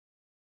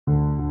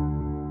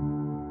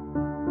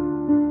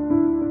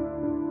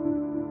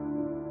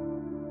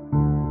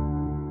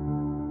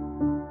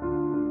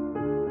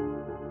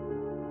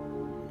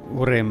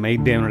ஒரே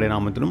மெய்தேவனுடைய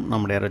நாமத்திலும்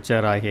நம்முடைய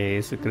இரட்சகராகிய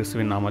இயேசு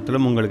கிறிஸ்துவின்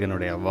நாமத்திலும் உங்களுக்கு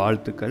என்னுடைய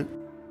வாழ்த்துக்கள்.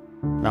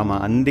 நாம்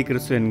அந்தி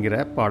கிறிஸ்து என்கிற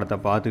பாடத்தை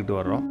பார்த்துக்கிட்டு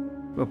வர்றோம்.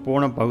 இப்போ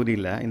போன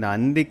பகுதியில் இந்த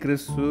அந்தி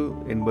கிறிஸ்து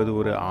என்பது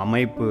ஒரு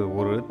அமைப்பு,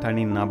 ஒரு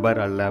தனி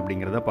நபர் அல்ல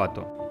அப்படிங்கிறத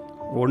பார்த்தோம்.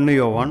 1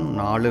 யோவான்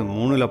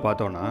 4:3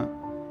 பார்த்தோன்னா,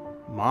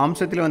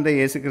 மாம்சத்தில் வந்த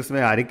இயேசு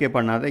கிறிஸ்துவை அறிக்கை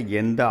பண்ணாத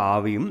எந்த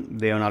ஆவியும்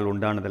தேவனால்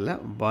உண்டானதல்ல,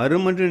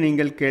 வருமென்று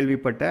நீங்கள்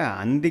கேள்விப்பட்ட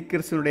அந்தி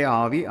கிறிஸ்துனுடைய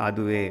ஆவி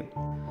அதுவே.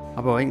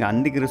 அப்போ இங்கே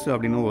அந்தி கிறிஸ்து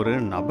அப்படின்னு ஒரு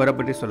நபரை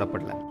பற்றி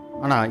சொல்லப்படல,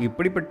 ஆனால்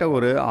இப்படிப்பட்ட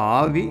ஒரு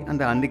ஆவி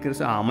அந்த அந்தி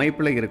கிறிஸ்து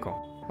அமைப்பில் இருக்கும்.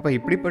 அப்போ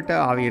இப்படிப்பட்ட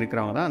ஆவி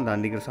இருக்கிறவங்க தான் அந்த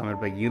அந்தி கிறிஸ்து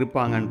அமைப்பில்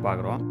இருப்பாங்கன்னு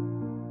பார்க்குறோம்.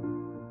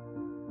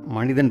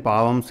 மனிதன்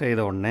பாவம் செய்த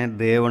உடனே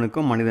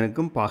தேவனுக்கும்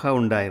மனிதனுக்கும் பகை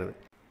உண்டாயிருது.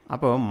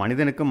 அப்போது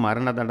மனிதனுக்கு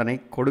மரண தண்டனை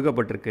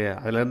கொடுக்கப்பட்டிருக்கு,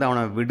 அதிலேருந்து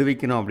அவனை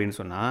விடுவிக்கணும் அப்படின்னு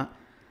சொன்னால்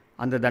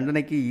அந்த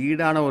தண்டனைக்கு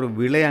ஈடான ஒரு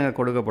விலை அங்கே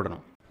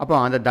கொடுக்கப்படணும். அப்போ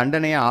அந்த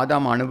தண்டனையை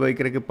ஆதாம்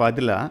அனுபவிக்கிறதுக்கு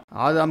பதிலாக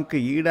ஆதாமுக்கு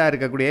ஈடாக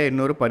இருக்கக்கூடிய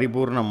இன்னொரு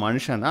பரிபூர்ண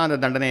மனுஷன் தான் அந்த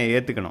தண்டனையை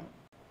ஏற்றுக்கணும்.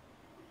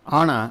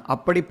 ஆனால்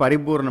அப்படி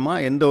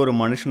பரிபூர்ணமாக எந்த ஒரு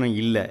மனுஷனும்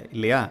இல்லை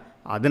இல்லையா?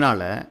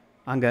 அதனால்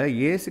அங்கே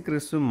இயேசு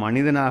கிறிஸ்து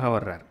மனிதனாக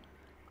வர்றார்.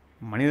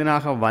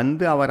 மனிதனாக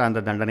வந்து அவர்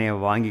அந்த தண்டனையை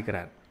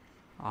வாங்கிக்கிறார்.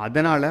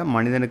 அதனால்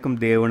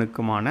மனிதனுக்கும்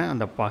தேவனுக்குமான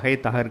அந்த பகை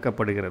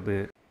தகர்க்கப்படுகிறது.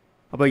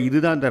 அப்போ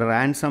இதுதான் இந்த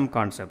ரேன்சம்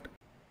கான்செப்ட்.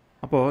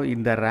 அப்போது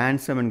இந்த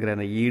ரேன்சம் என்கிற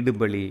அந்த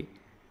ஈடுபலி,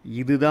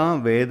 இதுதான்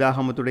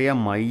வேதாகமத்துடைய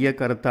மைய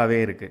கருத்தாகவே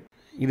இருக்குது.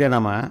 இதை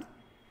நம்ம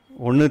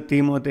 1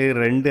 தீமோத்தேயு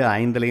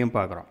 2:5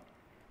 பார்க்குறோம்.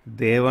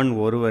 தேவன்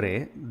ஒருவரே,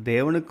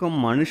 தேவனுக்கும்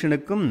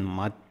மனுஷனுக்கும்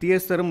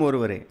மத்தியஸ்தரும்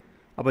ஒருவரே.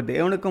 அப்போ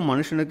தேவனுக்கும்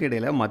மனுஷனுக்கும்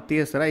இடையில்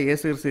மத்தியஸ்தராக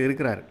இயேசு கிறிஸ்து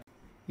இருக்கிறார்.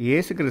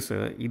 இயேசு கிறிஸ்து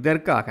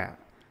இதற்காக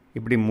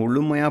இப்படி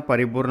முழுமையாக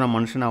பரிபூர்ண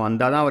மனுஷனாக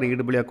வந்தால் தான் அவர்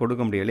ஈடுபலியாக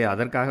கொடுக்க முடியும் இல்லையா?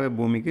 அதற்காகவே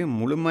பூமிக்கு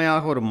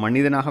முழுமையாக ஒரு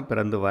மனிதனாக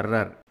பிறந்து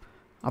வர்றார்.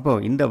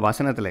 அப்போது இந்த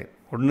வசனத்தில்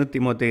 1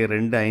 தீமோத்தேயு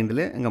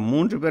 2:5 இங்கே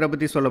 3 பேரை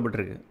பற்றி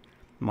சொல்லப்பட்டிருக்கு.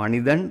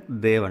 மனிதன்,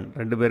 தேவன்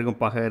 2 பேருக்கும்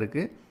பகை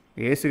இருக்குது.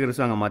 இயேசு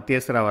கிறிஸ்து அங்கே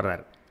மத்தியஸ்தராக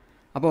வர்றார்.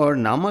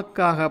 அப்போது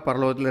நமக்காக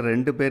பரலோகத்தில்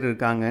 2 பேர்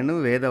இருக்காங்கன்னு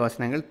வேத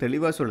வசனங்கள்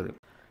தெளிவாக சொல்லுது.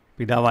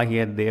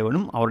 பிதாவாகிய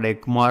தேவனும் அவருடைய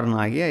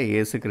குமாரனாகிய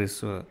இயேசு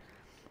கிறிஸ்து.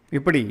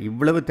 இப்படி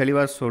இவ்வளவு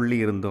தெளிவாக சொல்லி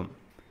இருந்தும்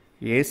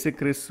இயேசு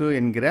கிறிஸ்து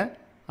என்கிற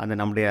அந்த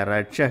நம்முடைய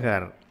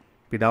இரட்சகர்,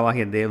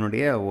 பிதாவாகிய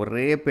தேவனுடைய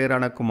ஒரே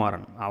பேரான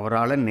குமாரன்,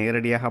 அவரால்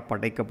நேரடியாக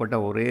படைக்கப்பட்ட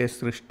ஒரே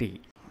சிருஷ்டி,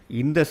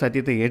 இந்த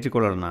சத்தியத்தை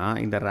ஏற்றுக்கொள்ளணும்னா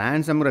இந்த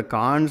ரேன்சம்ங்கிற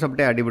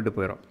கான்செப்டே அடிபட்டு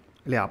போயிடும்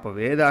இல்லையா? அப்போ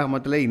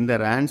வேதாகமத்தில் இந்த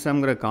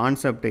ரேன்சம்ங்கிற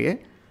கான்செப்டையே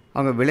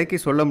அவங்க விலக்கி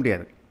சொல்ல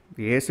முடியாது.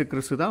 இயேசு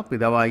கிறிஸ்து தான்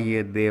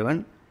பிதாவாகிய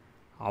தேவன்,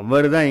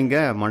 அவர் தான்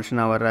இங்கே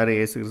மனுஷனாக வர்றாரு,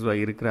 இயேசு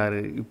கிறிஸ்துவாக இருக்கிறாரு.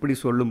 இப்படி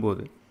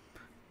சொல்லும்போது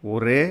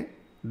ஒரே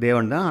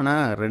தேவன் தான்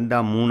ஆனால்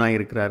 2-3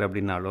 இருக்கிறாரு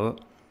அப்படின்னாலோ,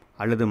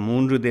 அல்லது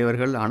 3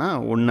 தேவர்கள்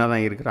ஆனால் ஒன்றா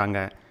தான் இருக்கிறாங்க,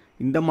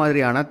 இந்த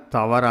மாதிரியான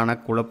தவறான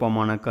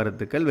குழப்பமான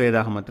கருத்துக்கள்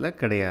வேதாகமத்தில்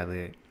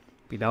கிடையாது.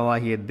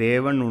 பிதாவாகிய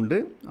தேவன் உண்டு,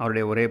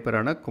 அவருடைய ஒரே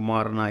பேரான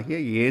குமாரனாகிய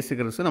இயேசு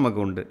கிறிஸ்து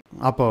நமக்கு உண்டு.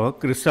 அப்போது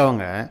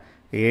கிறிஸ்தவங்க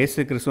இயேசு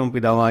கிறிஸ்துவும்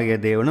பிதாவாகிய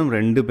தேவனும்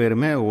 2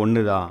 பேருமே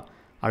ஒன்று தான்,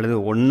 அல்லது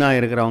ஒன்றா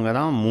இருக்கிறவங்க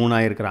தான்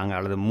 3 இருக்கிறாங்க,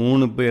 அல்லது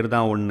 3 பேர்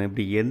தான் ஒன்று,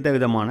 இப்படி எந்த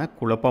விதமான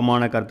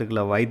குழப்பமான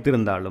கருத்துக்களை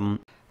வைத்திருந்தாலும்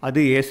அது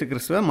இயேசு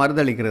கிறிஸ்துவை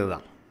மறுதளிக்கிறது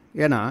தான்.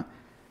 ஏன்னா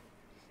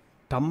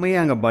தம்மையே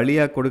அங்கே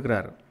பலியாக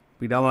கொடுக்குறாரு.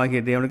 பிதாவாகிய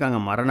தேவனுக்கு அங்கே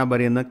மரண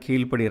பரியந்தான்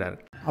கீழ்ப்படுகிறார்.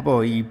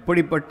 அப்போது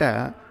இப்படிப்பட்ட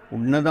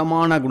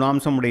உன்னதமான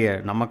குணாம்சமுடைய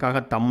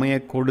நமக்காக தம்மையை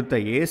கொடுத்த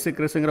இயேசு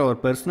கிறிஸ்துங்கிற ஒரு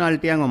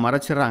பர்சனாலிட்டியை அவங்க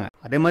மறைச்சிட்றாங்க.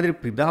 அதே மாதிரி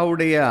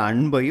பிதாவுடைய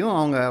அன்பையும்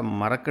அவங்க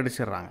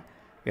மறக்கடிச்சிட்றாங்க.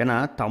 ஏன்னா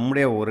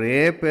தம்முடைய ஒரே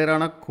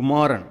பேரான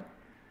குமாரன்,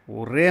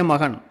 ஒரே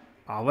மகன்,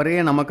 அவரே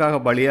நமக்காக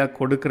பலியாக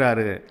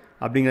கொடுக்குறாரு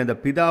அப்படிங்கிற இந்த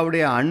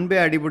பிதாவுடைய அன்பே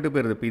அடிபட்டு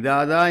போயிடுது. பிதா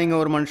தான் இங்கே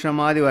ஒரு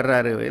மனுஷன் மாதிரி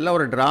வர்றாரு, எல்லாம்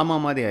ஒரு ட்ராமா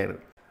மாதிரி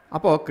ஆயிடுது.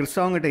 அப்போது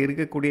கிறிஸ்தவங்கிட்ட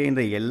இருக்கக்கூடிய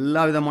இந்த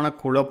எல்லா விதமான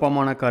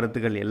குழப்பமான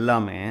கருத்துக்கள்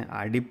எல்லாமே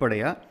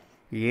அடிப்படையாக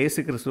இயேசு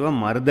கிறிஸ்துவை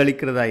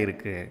மறுதளிக்கிறதா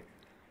இருக்குது.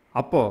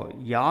 அப்போது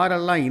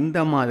யாரெல்லாம் இந்த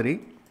மாதிரி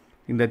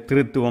இந்த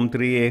திருத்துவம்,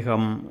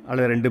 திரியேகம்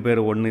அல்லது 2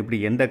 பேர் ஒன்று, இப்படி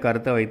எந்த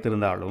கருத்தை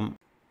வைத்திருந்தாலும்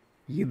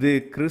இது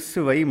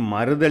கிறிஸ்துவை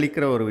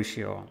மறுதளிக்கிற ஒரு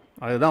விஷயம்.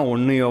 அதுதான்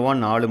 1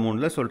 யோவான்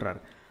 4:3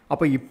 சொல்கிறார்.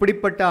 அப்போ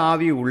இப்படிப்பட்ட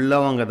ஆவி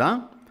உள்ளவங்க தான்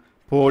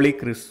போலி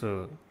கிறிஸ்து.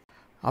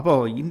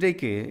 அப்போது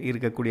இன்றைக்கு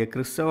இருக்கக்கூடிய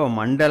கிறிஸ்தவ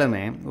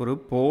மண்டலமே ஒரு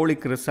போலி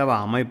கிறிஸ்தவ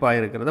அமைப்பாக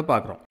இருக்கிறத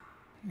பார்க்குறோம்.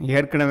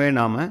 ஏற்கனவே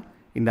நாம்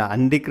இந்த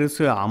அந்தி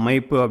கிறிஸ்து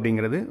அமைப்பு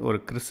அப்படிங்கிறது ஒரு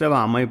கிறிஸ்தவ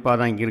அமைப்பாக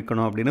தான்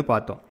இருக்கணும் அப்படின்னு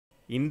பார்த்தோம்.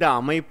 இந்த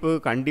அமைப்பு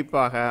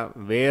கண்டிப்பாக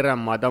வேறு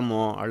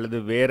மதமோ அல்லது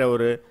வேறு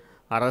ஒரு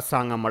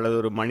அரசாங்கம் அல்லது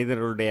ஒரு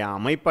மனிதர்களுடைய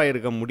அமைப்பாக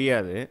இருக்க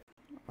முடியாது.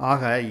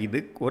 ஆக இது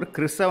ஒரு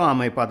கிறிஸ்தவ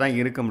அமைப்பாக தான்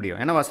இருக்க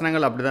முடியும். ஏன்னா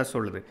வசனங்கள் அப்படி தான்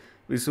சொல்லுது.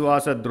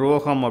 விசுவாச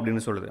துரோகம்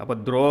அப்படின்னு சொல்லுது. அப்போ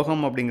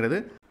துரோகம் அப்படிங்கிறது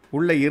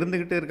உள்ளே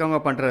இருந்துக்கிட்டு இருக்கவங்க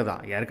பண்ணுறது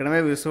தான். ஏற்கனவே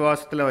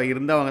விசுவாசத்தில்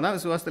இருந்தவங்க தான்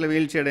விசுவாசத்தில்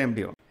வீழ்ச்சி அடைய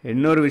முடியும்.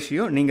 இன்னொரு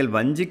விஷயம், நீங்கள்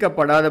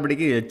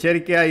வஞ்சிக்கப்படாதபடிக்கு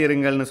எச்சரிக்கையாக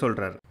இருங்கள்னு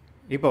சொல்கிறார்.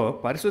 இப்போது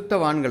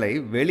பரிசுத்தவான்களை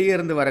வெளியே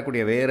இருந்து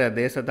வரக்கூடிய வேறு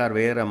தேசத்தார்,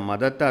 வேறு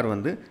மதத்தார்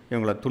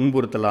இவங்களை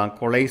துன்புறுத்தலாம்,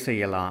 கொலை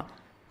செய்யலாம்.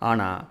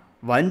 ஆனால்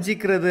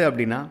வஞ்சிக்கிறது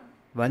அப்படின்னா,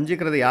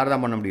 வஞ்சிக்கிறது யார்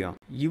தான் பண்ண முடியும்?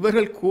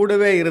 இவர்கள்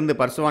கூடவே இருந்து,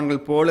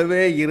 பரிசுத்தவான்கள்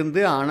போலவே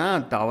இருந்து,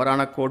 ஆனால்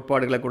தவறான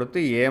கோட்பாடுகளை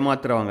கொடுத்து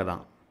ஏமாத்துறவங்க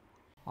தான்.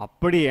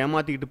 அப்படி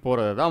ஏமாற்றிக்கிட்டு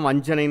போகிறது தான்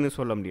வஞ்சனைன்னு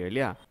சொல்ல முடியும்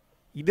இல்லையா?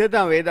 இதை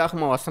தான்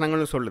வேதாகம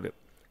வசனங்கள்னு சொல்லுது.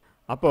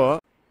 அப்போது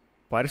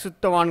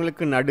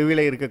பரிசுத்தவான்களுக்கு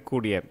நடுவில்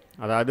இருக்கக்கூடிய,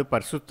 அதாவது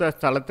பரிசுத்த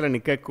ஸ்தலத்தில்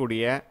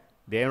நிற்கக்கூடிய,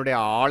 தேவனுடைய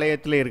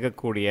ஆலயத்தில்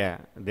இருக்கக்கூடிய,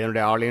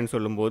 தேவனுடைய ஆலயம்னு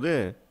சொல்லும்போது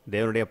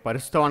தேவனுடைய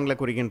பரிசுத்தவான்களை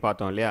குறிக்குன்னு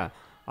பார்த்தோம் இல்லையா?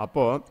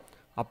 அப்போது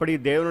அப்படி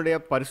தேவனுடைய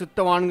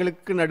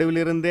பரிசுத்தவான்களுக்கு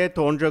நடுவிலிருந்தே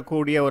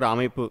தோன்றக்கூடிய ஒரு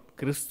அமைப்பு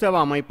கிறிஸ்தவ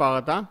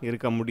அமைப்பாகத்தான்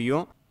இருக்க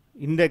முடியும்.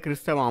 இந்த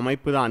கிறிஸ்தவ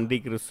அமைப்பு தான் அந்தி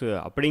கிறிஸ்து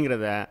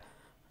அப்படிங்கிறத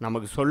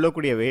நமக்கு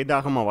சொல்லக்கூடிய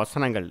வேதாகம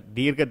வசனங்கள்,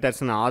 தீர்க்க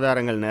தரிசன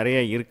ஆதாரங்கள் நிறைய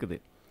இருக்குது.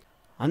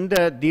 அந்த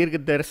தீர்க்க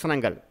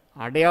தரிசனங்கள்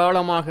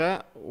அடையாளமாக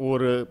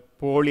ஒரு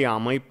போலி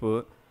அமைப்பு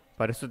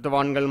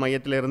பரிசுத்தவான்கள்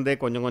மையத்திலிருந்தே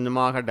கொஞ்சம்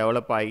கொஞ்சமாக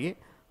டெவலப் ஆகி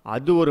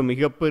அது ஒரு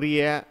மிகப்பெரிய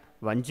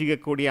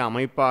வஞ்சிக்கக்கூடிய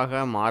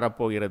அமைப்பாக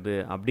மாறப்போகிறது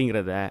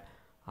அப்படிங்கிறத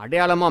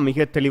அடையாளமாக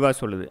மிக தெளிவாக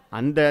சொல்லுது.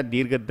 அந்த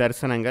தீர்க்க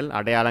தரிசனங்கள்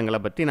அடையாளங்களை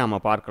பற்றி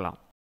நாம் பார்க்கலாம்.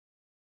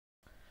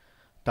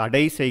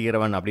 தடை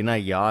செய்கிறவன் அப்படின்னா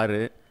யார்?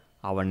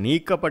 அவன்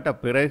நீக்கப்பட்ட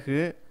பிறகு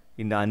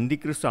இந்த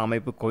அந்திகிறிஸ்து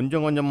அமைப்பு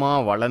கொஞ்சம்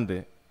கொஞ்சமாக வளர்ந்து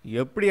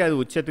எப்படி அது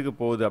உச்சத்துக்கு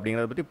போகுது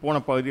அப்படிங்கிறத பற்றி போன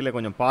பகுதியில்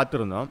கொஞ்சம்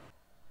பார்த்துருந்தோம்.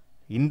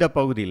 இந்த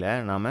பகுதியில்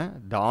நாம்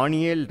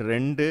தானியேல்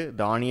 2,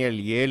 தானியேல்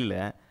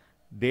 7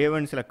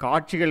 தேவன் சில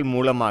காட்சிகள்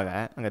மூலமாக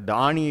அங்கே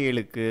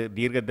தானியேலுக்கு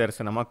தீர்க்க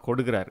தரிசனமாக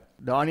கொடுக்குறார்.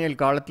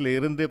 தானியேல் காலத்தில்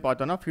இருந்து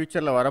பார்த்தோன்னா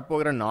ஃப்யூச்சரில்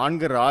வரப்போகிற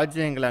 4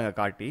 ராஜ்யங்களை அங்கே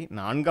காட்டி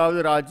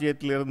 4வது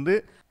ராஜ்யத்திலிருந்து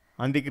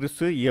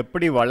அந்திகிறிஸ்து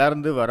எப்படி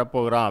வளர்ந்து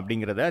வரப்போகிறான்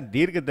அப்படிங்கிறத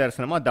தீர்க்க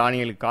தரிசனமாக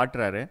தானியேலுக்கு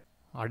காட்டுறாரு.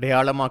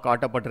 அடையாளமாக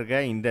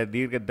காட்டப்பட்டிருக்க இந்த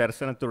தீர்க்க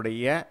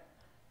தரிசனத்துடைய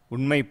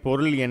உண்மை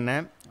பொருள் என்ன,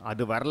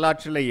 அது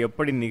வரலாற்றில்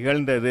எப்படி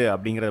நிகழ்ந்தது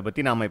அப்படிங்கிறத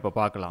பற்றி நாம் இப்போ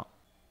பார்க்கலாம்.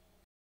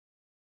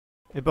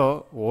 இப்போது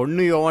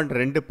 1 யோவான்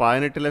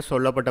 2:18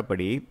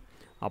 சொல்லப்பட்டபடி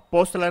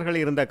அப்போஸ்தலர்கள்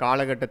இருந்த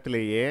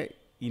காலகட்டத்திலேயே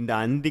இந்த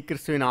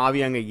அந்திகிறிஸ்துவின் ஆவி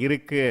அங்கே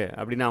இருக்குது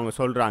அப்படின்னு அவங்க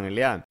சொல்கிறாங்க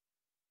இல்லையா?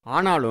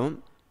 ஆனாலும்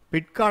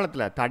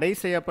பிற்காலத்தில் தடை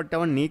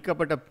செய்யப்பட்டவன்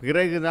நீக்கப்பட்ட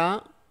பிறகு தான்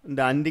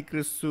இந்த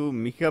அந்திகிறிஸ்து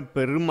மிக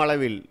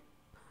பெருமளவில்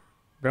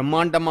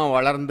பிரம்மாண்டமாக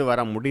வளர்ந்து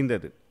வர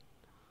முடிந்தது.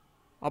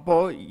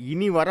 அப்போது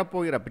இனி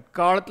வரப்போகிற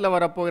பிற்காலத்தில்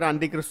வரப்போகிற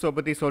அந்திகிறிஸ்துவை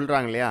பற்றி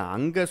சொல்கிறாங்க இல்லையா?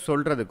 அங்கே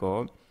சொல்கிறதுக்கோ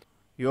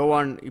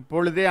யோவான்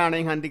இப்பொழுதே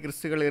அநேக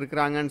அந்திகிறிஸ்துகள்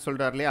இருக்கிறாங்கன்னு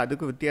சொல்கிறார் இல்லையா?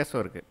 அதுக்கு வித்தியாசம்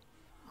இருக்குது.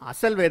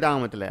 அசல்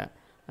வேதாகமத்தில்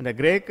அந்த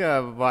கிரேக்க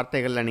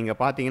வார்த்தைகளில் நீங்கள்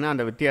பார்த்தீங்கன்னா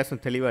அந்த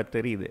வித்தியாசம் தெளிவாக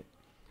தெரியுது.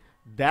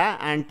 த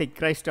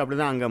ஆன்டிகிரைஸ்ட் அப்படி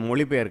தான் அங்கே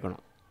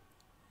மொழிபெயர்க்கணும்.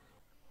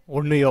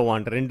 1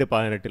 யோவான்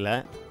 2:18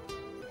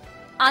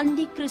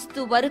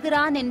 அந்திகிறிஸ்து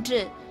வருகிறான் என்று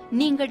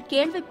நீங்கள்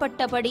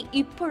கேள்விப்பட்டபடி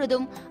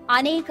இப்பொழுதும்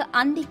அநேக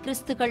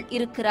அந்திகிறிஸ்துகள்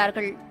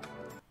இருக்கிறார்கள்.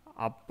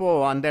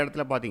 அப்போது அந்த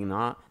இடத்துல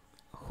பார்த்தீங்கன்னா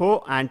ஹோ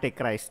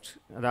ஆன்டிகிரைஸ்ட்,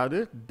 அதாவது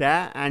த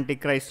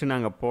ஆன்டிகிரைஸ்ட்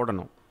நாங்கள்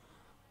போடணும்,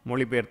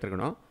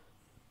 மொழிபெயர்த்துருக்கணும்.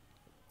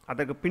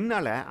 அதுக்கு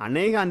பின்னால்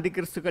அநேக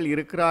அந்திகிறிஸ்துகள்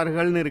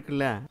இருக்கிறார்கள்னு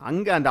இருக்குல்ல,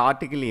 அங்கே அந்த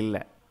ஆர்டிக்கிள்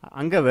இல்லை.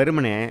 அங்கே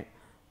வெறுமனே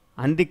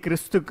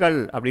அந்திகிறிஸ்துக்கள்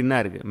அப்படின்னு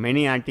தான் இருக்குது,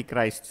 மெனி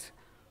ஆன்டிகிரைஸ்ட்ஸ்.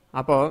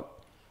 அப்போது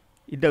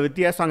இந்த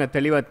வித்தியாசம் அங்கே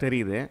தெளிவாக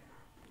தெரியுது.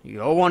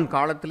 யோவான்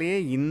காலத்திலேயே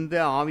இந்த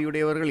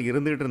ஆவியுடையவர்கள்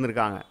இருந்துகிட்டு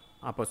இருந்திருக்காங்க.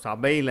 அப்போ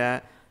சபையில்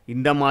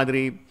இந்த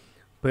மாதிரி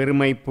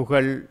பெருமை,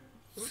 புகழ்,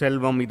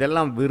 செல்வம்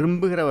இதெல்லாம்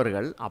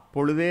விரும்புகிறவர்கள்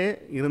அப்பொழுதே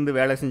இருந்து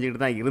வேலை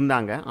செஞ்சுக்கிட்டு தான்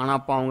இருந்தாங்க. ஆனால்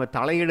அப்போ அவங்க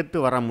தலையெடுத்து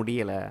வர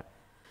முடியலை.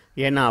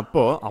 ஏன்னா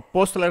அப்போது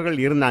அப்போஸ்தலர்கள்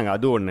இருந்தாங்க,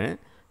 அது ஒன்று.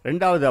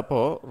 ரெண்டாவது,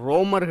 அப்போது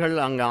ரோமர்கள்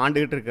அங்கே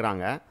ஆண்டுகிட்டு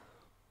இருக்கிறாங்க.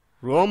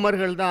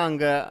 ரோமர்கள் தான்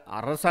அங்கே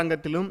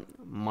அரசாங்கத்திலும்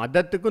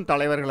மதத்துக்கும்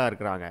தலைவர்களாக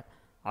இருக்கிறாங்க.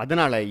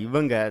 அதனால்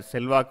இவங்க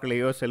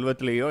செல்வாக்குலேயோ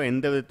செல்வத்திலேயோ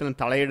எந்த விதத்திலும்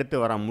தலையெடுத்து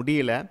வர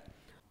முடியல.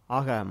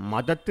 ஆக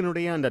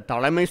மதத்தினுடைய அந்த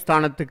தலைமை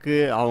ஸ்தானத்துக்கு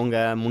அவங்க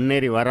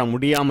முன்னேறி வர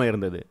முடியாமல்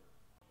இருந்தது.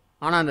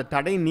 ஆனால் அந்த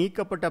தடை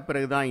நீக்கப்பட்ட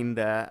பிறகு தான்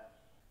இந்த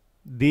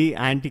தி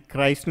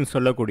ஆன்டிகிரைஸ்ட்னு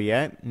சொல்லக்கூடிய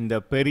இந்த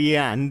பெரிய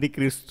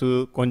அந்திகிறிஸ்து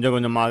கொஞ்சம்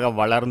கொஞ்சமாக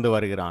வளர்ந்து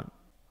வருகிறான்.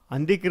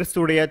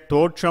 அந்திகிறிஸ்துடைய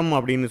தோற்றம்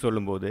அப்படின்னு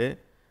சொல்லும்போது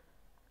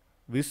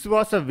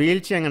விசுவாச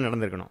வீழ்ச்சி அங்கே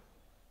நடந்திருக்கணும்.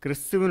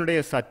 கிறிஸ்துவனுடைய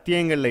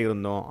சத்தியங்களில்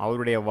இருந்தோம்,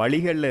 அவருடைய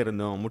வழிகளில்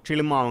இருந்தோம்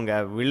முற்றிலும் அவங்க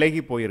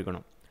விலகி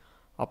போயிருக்கணும்.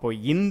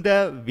 அப்போது இந்த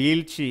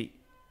வீழ்ச்சி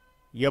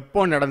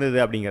எப்போ நடந்தது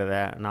அப்படிங்கிறத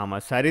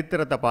நாம்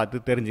சரித்திரத்தை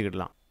பார்த்து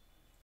தெரிஞ்சுக்கிடலாம்.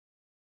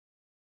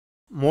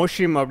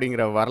 மோஷிம்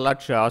அப்படிங்கிற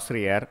வரலாற்று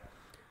ஆசிரியர்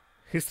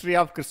ஹிஸ்ட்ரி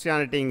ஆஃப்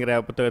கிறிஸ்டியானிட்டிங்கிற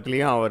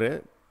புத்தகத்துலேயும் அவர்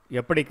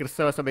எப்படி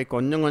கிறிஸ்தவ சபை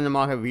கொஞ்சம்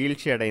கொஞ்சமாக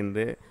வீழ்ச்சி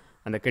அடைந்து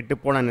அந்த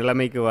கெட்டுப்போன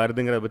நிலைமைக்கு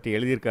வருதுங்கிறத பற்றி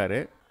எழுதியிருக்காரு.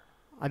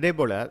 அதே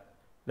போல்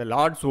த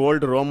லார்ட்ஸ்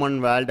ஓல்டு ரோமன்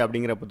வேர்ல்டு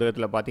அப்படிங்கிற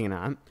புத்தகத்தில்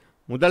பார்த்தீங்கன்னா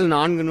முதல்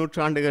 4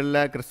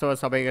 நூற்றாண்டுகளில் கிறிஸ்தவ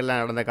சபைகளில்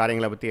நடந்த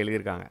காரியங்களை பற்றி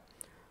எழுதியிருக்காங்க.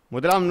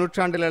 1ஆம்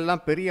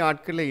நூற்றாண்டுலெல்லாம் பெரிய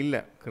ஆட்களே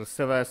இல்லை.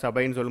 கிறிஸ்தவ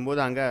சபைன்னு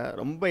சொல்லும்போது அங்கே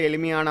ரொம்ப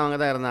எளிமையானவங்க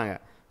தான் இருந்தாங்க.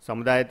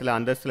 சமுதாயத்தில்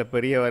அந்தஸ்தில்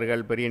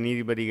பெரியவர்கள், பெரிய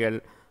நீதிபதிகள்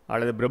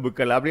அல்லது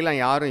பிரபுக்கள் அப்படிலாம்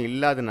யாரும்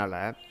இல்லாதனால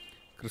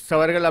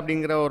கிறிஸ்தவர்கள்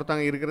அப்படிங்கிற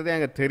ஒருத்தவங்க இருக்கிறதே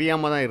அங்கே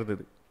தெரியாமல் தான்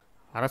இருந்தது.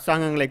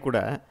 அரசாங்கங்களை கூட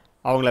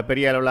அவங்கள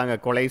பெரிய அளவில் அங்கே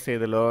கொலை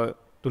செய்தலோ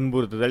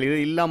துன்புறுத்துதல் இது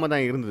இல்லாமல்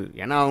தான் இருந்தது.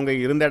 ஏன்னா அவங்க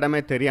இருந்த இடமே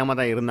தெரியாமல்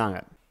தான் இருந்தாங்க.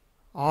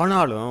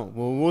 ஆனாலும்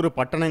ஒவ்வொரு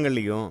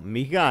பட்டணங்கள்லேயும்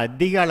மிக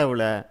அதிக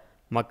அளவில்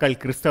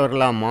மக்கள்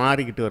கிறிஸ்தவர்களாக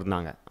மாறிக்கிட்டு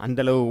இருந்தாங்க.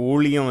 அந்தளவு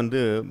ஊழியம்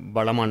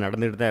பலமாக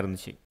நடந்துகிட்டு தான்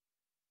இருந்துச்சு.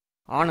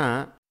 ஆனால்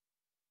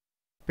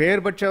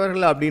பேர்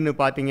பெற்றவர்கள் அப்படின்னு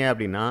பார்த்தீங்க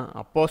அப்படின்னா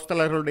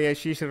அப்போஸ்தலர்களுடைய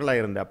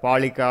சீஷர்களாக இருந்த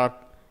பாலிகார்ப்,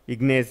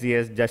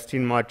 இக்னேசியஸ்,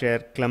 ஜஸ்டின்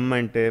மார்டர்,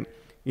 கிளெமெண்ட்டு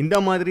இந்த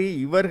மாதிரி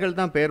இவர்கள்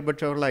தான் பெயர்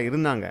பெற்றவர்களாக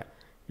இருந்தாங்க.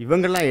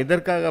 இவங்கெல்லாம்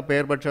எதற்காக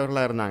பெயர்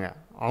பெற்றவர்களாக இருந்தாங்க?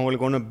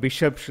 அவங்களுக்கு ஒன்றும்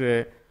பிஷப்ஸு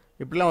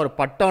இப்படிலாம் ஒரு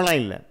பட்டம்லாம்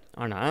இல்லை.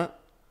 ஆனால்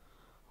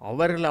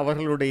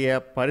அவர்களுடைய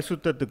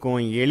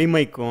பரிசுத்தத்துக்கும்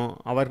எளிமைக்கும்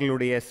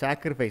அவர்களுடைய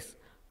சாக்ரிஃபைஸ்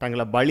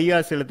தங்களை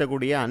பலியாக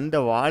செலுத்தக்கூடிய அந்த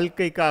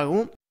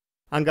வாழ்க்கைக்காகவும்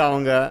அங்கே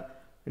அவங்க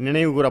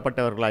நினைவு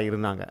கூறப்பட்டவர்களாக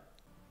இருந்தாங்க.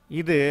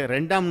 இது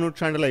 2ஆம்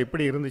நூற்றாண்டில்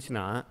எப்படி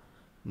இருந்துச்சுன்னா,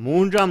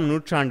 3ஆம்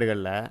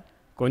நூற்றாண்டுகளில்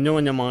கொஞ்சம்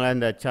கொஞ்சமாக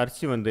இந்த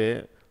சர்ச்சு வந்து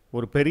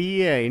ஒரு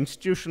பெரிய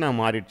இன்ஸ்டிடியூஷனாக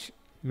மாறிடுச்சு.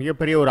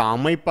 மிகப்பெரிய ஒரு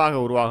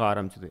அமைப்பாக உருவாக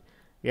ஆரம்பிச்சுது.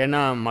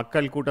 ஏன்னா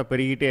மக்கள் கூட்டம்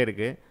பெருகிட்டே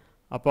இருக்குது.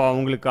 அப்போ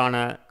அவங்களுக்கான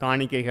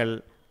காணிக்கைகள்,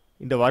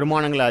 இந்த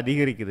வருமானங்கள்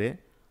அதிகரிக்குது.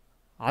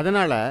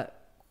 அதனால்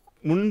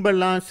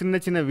முன்பெல்லாம் சின்ன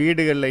சின்ன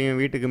வீடுகள்லையும்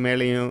வீட்டுக்கு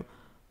மேலேயும்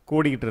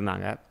கூடிக்கிட்டு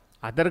இருந்தாங்க.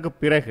 அதற்கு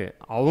பிறகு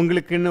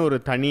அவங்களுக்குன்னு ஒரு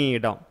தனி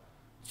இடம்,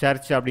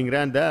 சர்ச் அப்படிங்கிற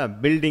அந்த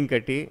பில்டிங்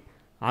கட்டி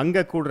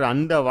அங்கே கூடுற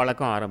அந்த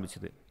வழக்கம்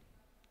ஆரம்பிச்சுது.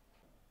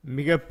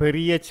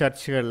 மிகப்பெரிய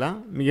சர்ச்சுகள்லாம்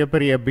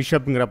மிகப்பெரிய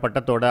பிஷப்புங்கிற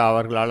பட்டத்தோடு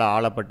அவர்களால்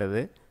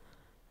ஆளப்பட்டது.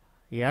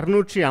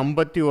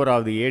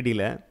 251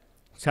 ஏடியில்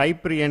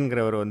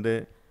சைப்ரியன்கிறவர் வந்து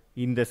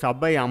இந்த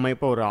சபை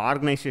அமைப்பை ஒரு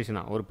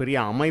ஆர்கனைசேஷனாக, ஒரு பெரிய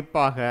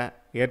அமைப்பாக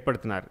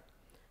ஏற்படுத்தினார்.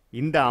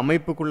 இந்த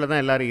அமைப்புக்குள்ளே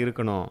தான் எல்லோரும்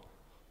இருக்கணும்.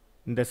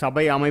 இந்த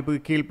சபை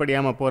அமைப்புக்கு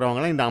கீழ்ப்படியாமல்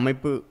போகிறவங்களாம் இந்த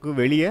அமைப்புக்கு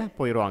வெளியே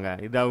போயிடுவாங்க.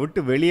 இதை விட்டு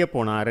வெளியே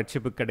போனால்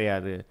ரட்சிப்பு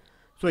கிடையாது.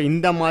 ஸோ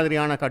இந்த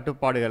மாதிரியான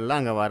கட்டுப்பாடுகள்லாம்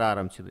அங்கே வர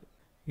ஆரம்பிச்சுது.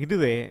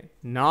 இதுவே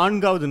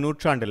 4வது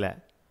நூற்றாண்டில்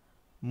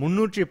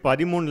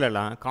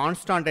 313லலாம்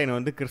கான்ஸ்டான்டைன்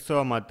வந்து கிறிஸ்தவ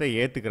மதத்தை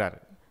ஏற்றுக்கிறார்.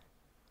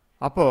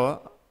 அப்போது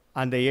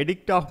அந்த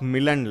எடிக்ட் ஆஃப்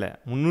மிலனில்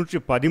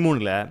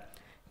 313ல்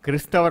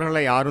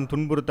கிறிஸ்தவர்களை யாரும்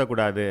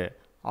துன்புறுத்தக்கூடாது,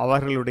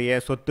 அவர்களுடைய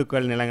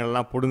சொத்துக்கள்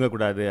நிலங்கள்லாம்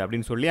பிடுங்கக்கூடாது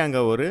அப்படின்னு சொல்லி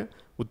அங்கே ஒரு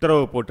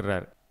உத்தரவு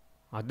போட்டுறாரு.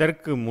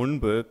 அதற்கு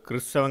முன்பு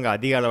கிறிஸ்தவங்க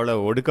அதிக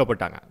அளவில்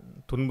ஒடுக்கப்பட்டாங்க,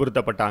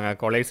 துன்புறுத்தப்பட்டாங்க,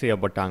 கொலை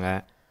செய்யப்பட்டாங்க.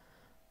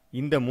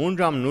 இந்த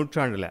 3ஆம்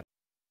நூற்றாண்டில்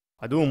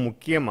அதுவும்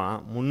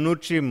முக்கியமாக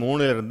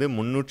 303லிருந்து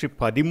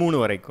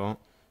 313 வரைக்கும்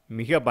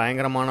மிக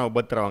பயங்கரமான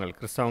உபத்திரவங்கள்,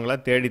 கிறிஸ்தவங்களை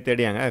தேடி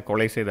தேடி அங்கே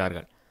கொலை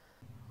செய்தார்கள்.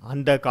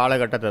 அந்த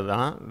காலகட்டத்தை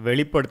தான்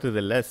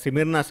வெளிப்படுத்துதல்ல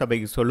சிமிர்னா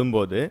சபைக்கு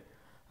சொல்லும்போது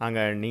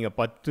அங்கே நீங்கள்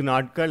 10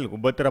 நாட்கள்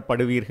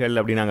உபத்திரப்படுவீர்கள்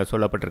அப்படின்னு அங்கே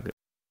சொல்லப்பட்டிருக்கு.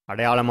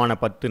 அடையாளமான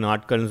 10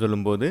 நாட்கள்னு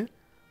சொல்லும்போது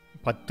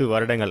 10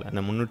 வருடங்கள்,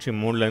 அந்த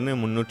 303லேருந்து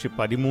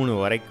 313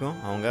 வரைக்கும்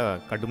அவங்க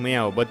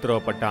கடுமையாக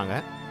உபத்திரவப்பட்டாங்க.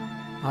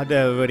 அதை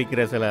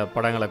விவரிக்கிற சில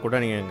படங்களை கூட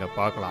நீங்கள் இங்கே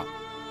பார்க்கலாம்.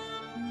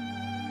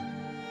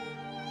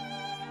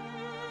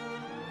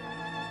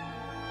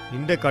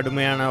 இந்த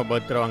கடுமையான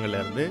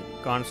உபத்திரவங்கள்லேருந்து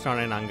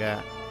கான்ஸ்டான்டைன் அங்கே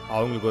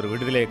அவங்களுக்கு ஒரு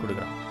விடுதலையை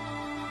கொடுக்குறான்.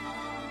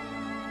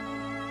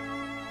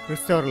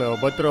 கிறிஸ்தவர்களை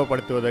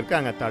உபத்திரவப்படுத்துவதற்கு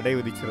அங்கே தடை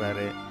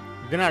விதிச்சிடுறாரு.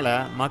 இதனால்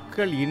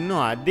மக்கள்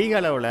இன்னும் அதிக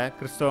அளவில்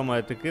கிறிஸ்தவ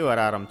மதத்துக்கு வர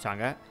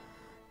ஆரம்பித்தாங்க.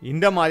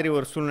 இந்த மாதிரி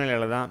ஒரு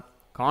சூழ்நிலையில் தான்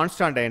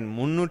கான்ஸ்டான்டைன்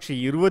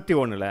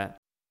 321ல்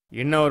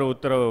என்ன ஒரு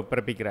உத்தரவு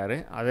பிறப்பிக்கிறாரு.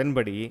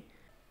 அதன்படி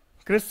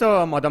கிறிஸ்தவ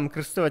மதம்,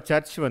 கிறிஸ்தவ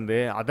சர்ச் வந்து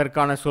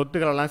அதற்கான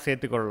சொத்துக்களெல்லாம்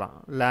சேர்த்துக்கொள்ளலாம்,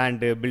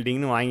 லேண்டு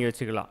பில்டிங்னு வாங்கி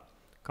வச்சுக்கலாம்.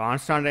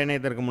 கான்ஸ்டான்டைனே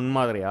இதற்கு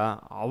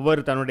முன்மாதிரியாக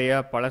அவர் தன்னுடைய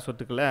பல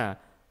சொத்துக்களை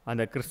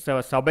அந்த கிறிஸ்தவ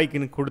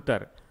சபைக்குன்னு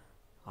கொடுத்தார்.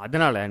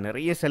 அதனால்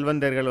நிறைய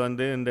செல்வந்தர்கள்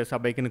வந்து இந்த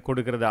சபைக்குன்னு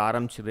கொடுக்கறத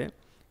ஆரம்பிச்சுது.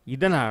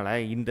 இதனால்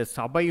இந்த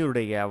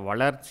சபையுடைய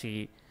வளர்ச்சி,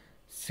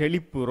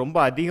 செழிப்பு ரொம்ப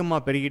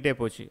அதிகமாக பெருகிட்டே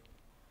போச்சு.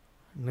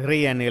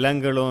 நிறைய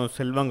நிலங்களும்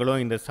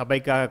செல்வங்களும் இந்த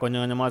சபைக்காக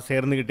கொஞ்சம் கொஞ்சமாக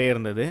சேர்ந்துக்கிட்டே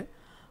இருந்தது.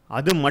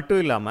 அது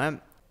மட்டும் இல்லாமல்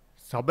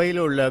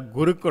சபையில் உள்ள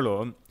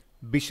குருக்களும்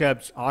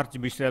பிஷப்ஸ், ஆர்ச்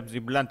பிஷப்ஸ்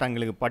இப்படிலாம்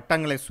தங்களுக்கு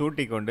பட்டங்களை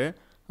சூட்டி கொண்டு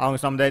அவங்க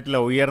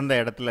சமுதாயத்தில் உயர்ந்த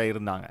இடத்துல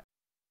இருந்தாங்க.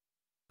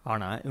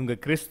 ஆனால் இவங்க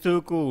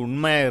கிறிஸ்துவுக்கு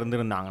உண்மையாக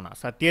இருந்திருந்தாங்கன்னா,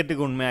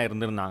 சத்தியத்துக்கு உண்மையாக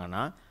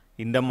இருந்திருந்தாங்கன்னா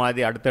இந்த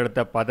மாதிரி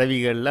அடுத்தடுத்த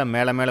பதவிகளில்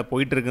மேலே மேலே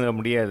போயிட்டு இருக்க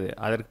முடியாது.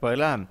 அதற்கு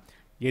பதிலாக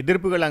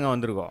எதிர்ப்புகள் அங்கே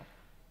வந்திருக்கோம்.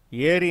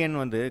 ஏரியன்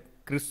வந்து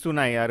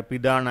கிறிஸ்துனா யார்,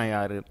 பிதானா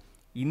யார்,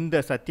 இந்த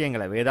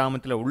சத்தியங்களை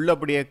வேதாமத்தில்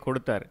உள்ளபடியே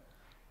கொடுத்தார்.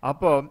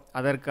 அப்போது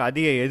அதற்கு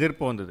அதிக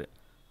எதிர்ப்பு வந்தது.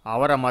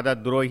 அவரை மத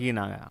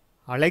துரோகினாங்க.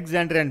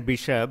 அலெக்சாண்ட்ரியன்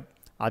பிஷப்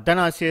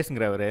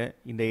அதனாசியஸ்ங்கிறவர்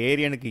இந்த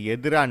ஏரியனுக்கு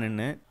எதிராக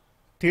நின்று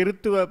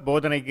திருத்துவ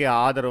போதனைக்கு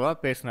ஆதரவாக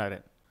பேசினார்.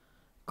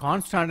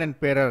 கான்ஸ்டான்டைன்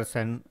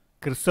பேரரசன்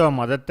கிறிஸ்தவ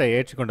மதத்தை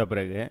ஏற்றுக்கொண்ட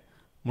பிறகு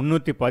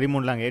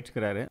 313 அங்கே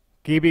ஏற்றுக்கிறாரு.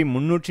 கிபி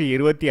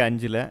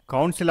 325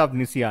 கவுன்சில் ஆஃப்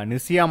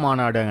நிசியா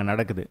மாநாடு அங்கே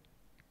நடக்குது.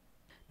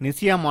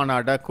 நிசியா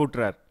மாநாட்டை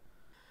கூட்டுறார்.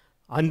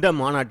 அந்த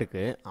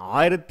மாநாட்டுக்கு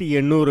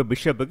 1800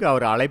 பிஷப்புக்கு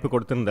அவர் அழைப்பு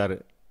கொடுத்துருந்தார்.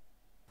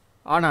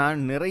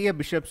 ஆனால் நிறைய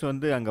பிஷப்ஸ்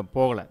வந்து அங்கே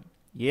போகலை.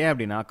 ஏன்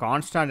அப்படின்னா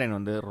கான்ஸ்டான்டைன்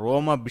வந்து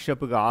ரோமா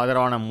பிஷப்புக்கு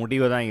ஆதரவான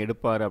முடிவை தான்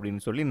எடுப்பார்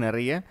அப்படின்னு சொல்லி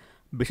நிறைய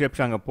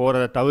பிஷப்ஸ் அங்கே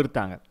போகிறத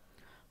தவிர்த்தாங்க.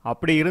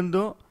 அப்படி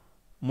இருந்தும்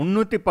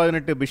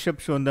 318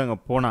 பிஷப்ஸ் வந்து அங்கே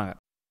போனாங்க.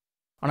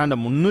 ஆனால் அந்த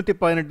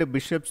 318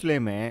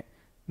 பிஷப்ஸ்லேயுமே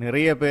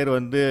நிறைய பேர்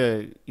வந்து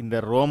இந்த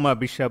ரோம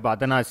பிஷப்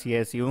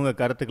அதனாசியஸ் இவங்க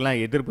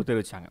கருத்துக்கெல்லாம் எதிர்ப்பு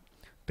தெரிவித்தாங்க.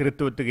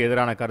 திருத்துவத்துக்கு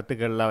எதிரான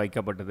கருத்துக்கள்லாம்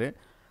வைக்கப்பட்டது.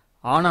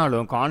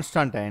 ஆனாலும்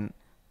கான்ஸ்டான்டைன்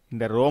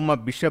இந்த ரோம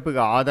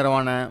பிஷப்புக்கு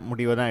ஆதரவான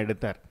முடிவை தான்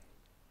எடுத்தார்.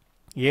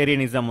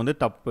 ஏரியனிசம் வந்து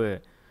தப்பு,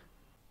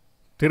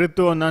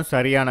 திருத்துவம் தான்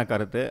சரியான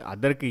கருத்து,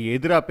 அதற்கு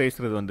எதிராக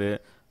பேசுகிறது வந்து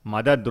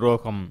மத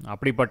துரோகம்,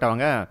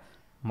 அப்படிப்பட்டவங்க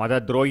மத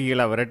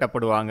துரோகிகளை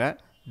விரட்டப்படுவாங்க,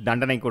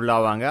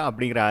 தண்டனைக்குள்ளாவாங்க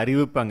அப்படிங்கிற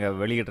அறிவிப்பு அங்கே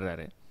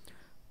வெளியிடுறாரு.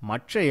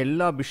 மற்ற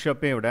எல்லா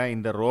பிஷப்பையும் விட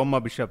இந்த ரோம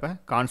பிஷப்பை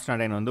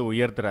கான்ஸ்டான்டைன் வந்து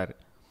உயர்த்துறாரு.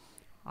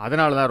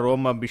 அதனால தான்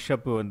ரோம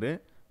பிஷப்பு வந்து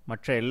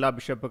மற்ற எல்லா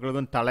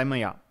பிஷப்புகளுக்கும்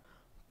தலைமையாக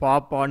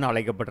பாப்பான்னு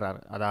அழைக்கப்படுறாரு.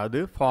 அதாவது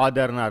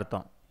ஃபாதர்னு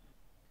அர்த்தம்.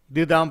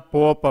 இதுதான்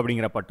போப்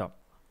அப்படிங்கிற பட்டம்.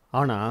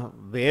 ஆனால்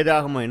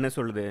வேதாகமம் என்ன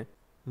சொல்லுது?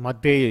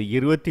 மத்தேயு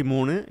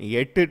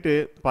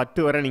 23:8-10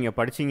 வரை நீங்கள்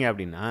படிச்சீங்க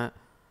அப்படின்னா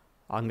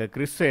அங்கே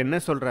கிறிஸ்து என்ன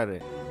சொல்கிறாரு?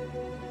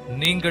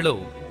 நீங்களோ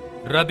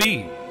ரபி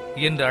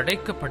என்று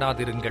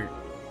அழைக்கப்படாதிருங்கள்,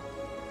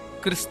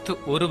 கிறிஸ்து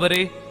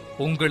ஒருவரே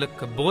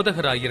உங்களுக்கு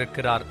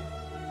போதகராயிருக்கிறார்.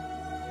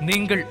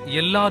 நீங்கள்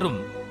எல்லாரும்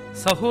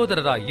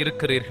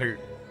சகோதரராயிருக்கிறீர்கள்.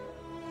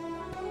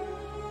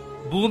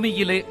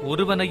 பூமியிலே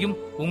ஒருவனையும்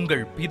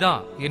உங்கள் பிதா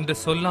என்று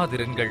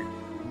சொல்லாதிருங்கள்,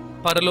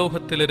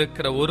 பரலோகத்தில்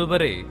இருக்கிற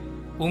ஒருவரே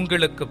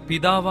உங்களுக்கு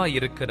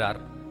பிதாவாயிருக்கிறார்.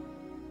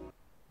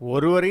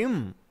 ஒருவரையும்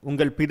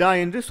உங்கள் பிதா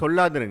என்று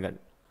சொல்லாதிருங்கள்.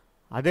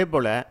 அதே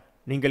போல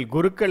நீங்கள்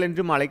குருக்கள்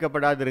என்றும்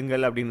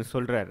அழைக்கப்படாதிருங்கள் அப்படின்னு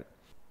சொல்றாரு.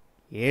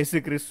 இயேசு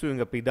கிறிஸ்து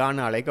இங்க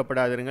பிதான்னு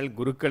அழைக்கப்படாதிருங்கள்,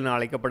 குருக்கள்னு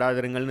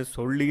அழைக்கப்படாதிருங்கள்னு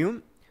சொல்லியும்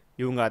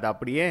இவங்க அதை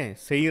அப்படியே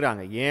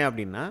செய்கிறாங்க. ஏன்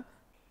அப்படின்னா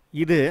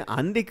இது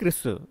அந்தி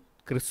கிறிஸ்து,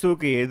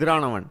 கிறிஸ்துவுக்கு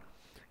எதிரானவன்,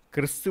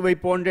 கிறிஸ்துவை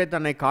போன்றே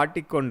தன்னை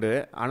காட்டிக்கொண்டு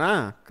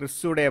ஆனால்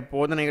கிறிஸ்துடைய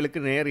போதனைகளுக்கு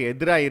நேர்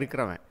எதிராக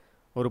இருக்கிறவன்,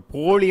 ஒரு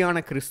போலியான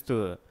கிறிஸ்து.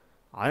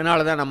 அதனால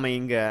தான் நம்ம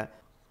இங்கே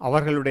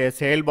அவர்களுடைய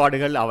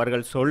செயல்பாடுகள்,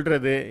 அவர்கள்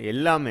சொல்கிறது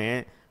எல்லாமே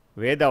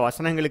வேத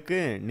வசனங்களுக்கு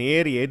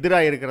நேர்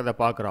எதிராக இருக்கிறத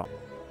பார்க்குறோம்.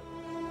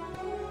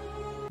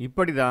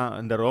 இப்படி தான்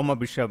இந்த ரோம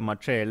பிஷப்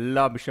மற்ற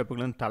எல்லா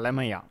பிஷப்புகளும்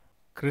தலைமையாக,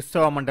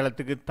 கிறிஸ்தவ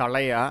மண்டலத்துக்கு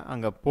தலையாக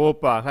அங்கே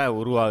போப்பாக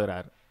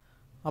உருவாகிறார்.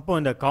 அப்போ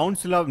இந்த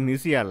கவுன்சில் ஆஃப்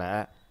நிசியாவில்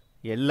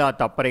எல்லா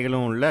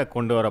தப்பறைகளும் உள்ள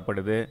கொண்டு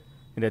வரப்படுது.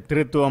 இந்த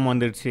திருத்துவம்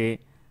வந்துடுச்சு.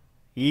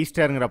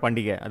 ஈஸ்டருங்கிற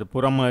பண்டிகை, அது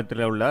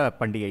புறமதத்தில் உள்ள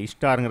பண்டிகை,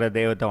 ஈஸ்டாருங்கிற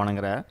தெய்வத்தை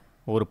வணங்குற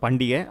ஒரு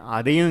பண்டிகை,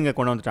 அதையும் இங்கே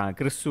கொண்டு வந்துட்டாங்க.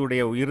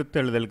 கிறிஸ்துடைய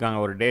உயிர்த்தெழுதலுக்காக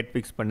ஒரு டேட்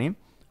ஃபிக்ஸ் பண்ணி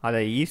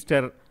அதை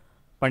ஈஸ்டர்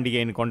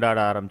பண்டிகைன்னு கொண்டாட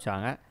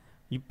ஆரம்பித்தாங்க.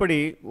 இப்படி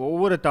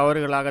ஒவ்வொரு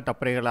தவறுகளாக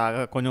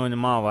தப்பறைகளாக கொஞ்சம்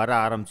கொஞ்சமாக வர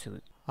ஆரம்பிச்சுது.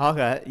 ஆக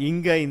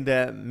இங்கே இந்த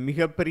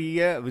மிகப்பெரிய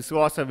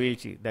விசுவாச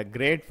வீழ்ச்சி, த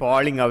கிரேட்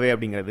ஃபாலிங் அவே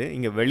அப்படிங்கிறது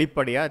இங்கே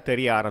வெளிப்படையாக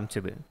தெரிய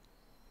ஆரம்பிச்சுது.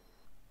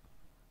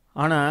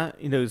 ஆனால்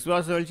இந்த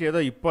விசுவாச வீழ்ச்சி ஏதோ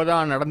இப்போ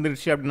தான்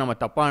நடந்துருச்சு அப்படின்னு நம்ம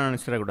தப்பாக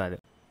நினச்சிடக்கூடாது.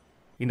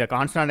 இந்த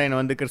கான்ஸ்டாண்டைன்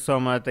வந்து கிறிஸ்தவ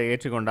மதத்தை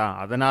ஏற்றுக்கொண்டான்,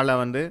 அதனால்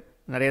வந்து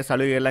நிறைய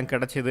சலுகைகள்லாம்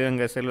கிடச்சிது,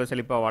 அங்கே செல்வ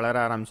செழிப்பாக வளர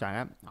ஆரம்பித்தாங்க,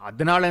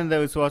 அதனால் இந்த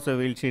விசுவாச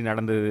வீழ்ச்சி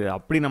நடந்தது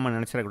அப்படி நம்ம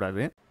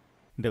நினச்சிடக்கூடாது.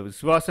 இந்த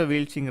விசுவாச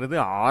வீழ்ச்சிங்கிறது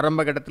ஆரம்ப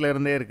கட்டத்தில்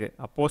இருந்தே இருக்குது.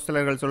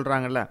 அப்போஸ்தலர்கள்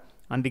சொல்கிறாங்கல்ல,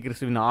 அந்தி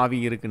கிறிஸ்துவின் ஆவி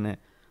இருக்குன்னு,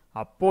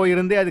 அப்போது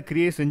இருந்தே அது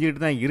கிரியை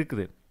செஞ்சுக்கிட்டு தான்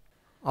இருக்குது.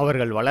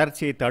 அவர்கள்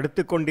வளர்ச்சியை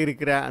தடுத்து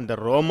கொண்டிருக்கிற அந்த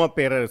ரோம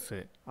பேரரசு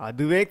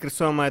அதுவே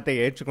கிறிஸ்தவ மதத்தை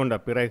ஏற்றுக்கொண்ட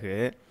பிறகு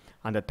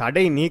அந்த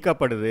தடை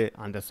நீக்கப்படுது.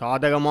 அந்த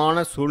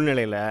சாதகமான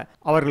சூழ்நிலையில்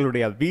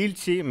அவர்களுடைய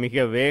வீழ்ச்சி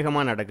மிக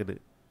வேகமாக நடக்குது.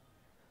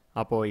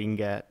 அப்போது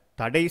இங்கே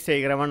தடை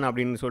செய்கிறவன்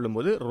அப்படின்னு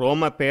சொல்லும்போது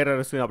ரோம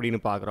பேரரசு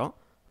அப்படின்னு பார்க்குறோம்.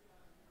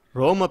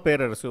 ரோம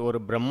பேரரசு ஒரு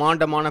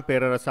பிரம்மாண்டமான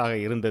பேரரசாக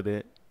இருந்தது.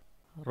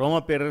 ரோம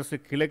பேரரசு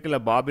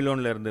கிழக்கில்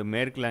பாபிலோனில் இருந்து,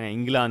 மேற்கில்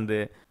இங்கிலாந்து,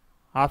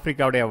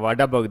 ஆப்பிரிக்காவுடைய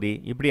வடபகுதி,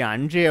 இப்படி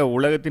அன்றைய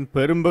உலகத்தின்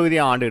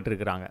பெரும்பகுதியாக ஆண்டுகிட்டு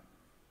இருக்கிறாங்க.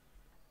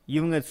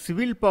 இவங்க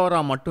சிவில்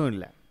பவராக மட்டும்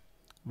இல்லை,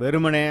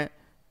 வெறுமனே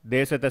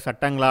தேசத்தை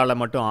சட்டங்களால்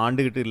மட்டும்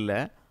ஆண்டுகிட்டு இல்லை,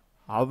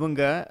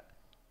 அவங்க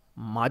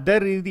மத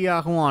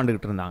ரீதியாகவும்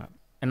ஆண்டுகிட்டு இருந்தாங்க.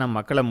 ஏன்னா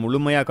மக்களை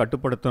முழுமையாக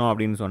கட்டுப்படுத்தணும்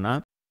அப்படின்னு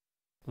சொன்னால்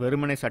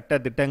வெறுமனே சட்ட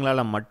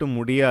திட்டங்களால் மட்டும்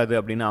முடியாது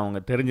அப்படின்னு அவங்க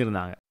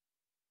தெரிஞ்சிருந்தாங்க.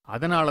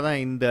 அதனால தான்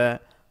இந்த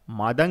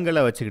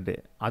மதங்களை வச்சுக்கிட்டு,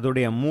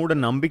 அதோடைய மூட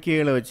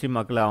நம்பிக்கைகளை வச்சு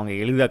மக்களை அவங்க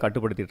எளிதாக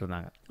கட்டுப்படுத்திட்டு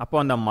இருந்தாங்க. அப்போ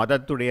அந்த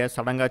மதத்துடைய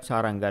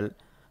சடங்காச்சாரங்கள்,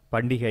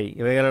 பண்டிகை,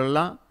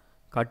 இவைகளெல்லாம்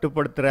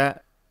கட்டுப்படுத்துகிற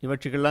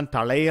இவற்றுக்கெல்லாம்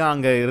தலையாக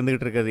அங்கே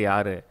இருந்துகிட்டு இருக்கிறது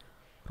யார்?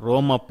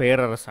 ரோம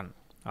பேரரசன்,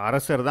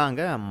 அரசர் தான்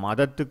அங்கே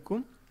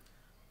மதத்துக்கும்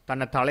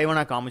தன்னை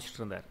தலைவனாக காமிச்சிட்டு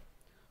இருந்தார்.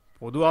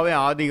 பொதுவாகவே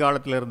ஆதி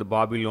காலத்தில் இருந்து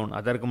பாபிலோன்,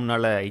 அதற்கு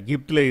முன்னால்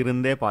எகிப்தில்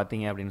இருந்தே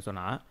பார்த்தீங்க அப்படின்னு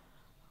சொன்னால்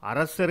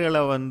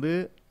அரசர்களை வந்து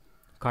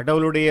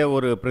கடவுளுடைய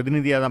ஒரு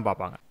பிரதிநிதியாக தான்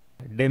பார்ப்பாங்க.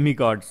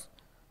 டெமிகாட்ஸ்,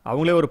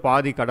 அவங்களே ஒரு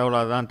பாதி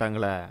கடவுளாக தான்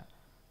தங்களை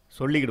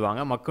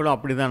சொல்லிக்கிடுவாங்க. மக்களும்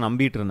அப்படி தான்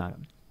நம்பிட்டு இருந்தாங்க.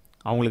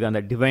 அவங்களுக்கு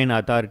அந்த டிவைன்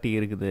அத்தாரிட்டி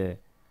இருக்குது,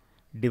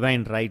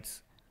 டிவைன் ரைட்ஸ்.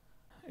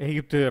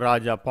 எகிப்து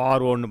ராஜா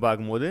பார்வோன்னு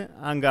பார்க்கும்போது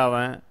அங்கே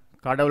அவன்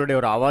கடவுளுடைய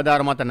ஒரு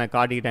அவதாரமாக தன்னை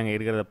காட்டிக்கிட்டு அங்கே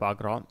இருக்கிறத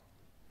பார்க்குறோம்.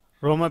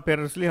 ரோம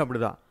பேரரசுலேயும்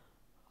அப்படி தான்.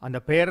 அந்த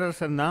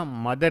பேரரசன் தான்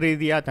மத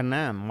ரீதியாக தன்னை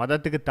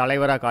மதத்துக்கு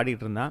தலைவராக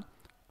காட்டிகிட்டு இருந்தான்.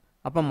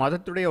 அப்போ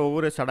மதத்துடைய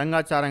ஒவ்வொரு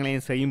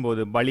சடங்காச்சாரங்களையும்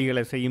செய்யும்போது,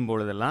 பலிகளை செய்யும்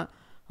பொழுதெல்லாம்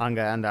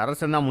அங்கே அந்த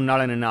அரசன் தான்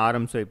முன்னால் நின்று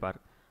ஆரம்பித்து வைப்பார்.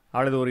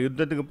 அல்லது ஒரு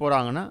யுத்தத்துக்கு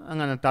போகிறாங்கன்னா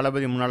அங்கே அந்த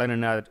தளபதி முன்னால்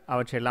நின்று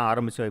அவற்றையெல்லாம்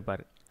ஆரம்பித்து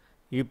வைப்பார்.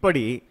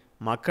 இப்படி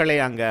மக்களை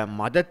அங்கே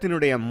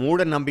மதத்தினுடைய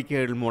மூட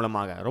நம்பிக்கைகள்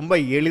மூலமாக ரொம்ப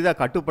எளிதாக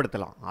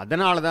கட்டுப்படுத்தலாம்.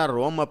 அதனால தான்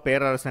ரோம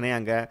பேரரசனை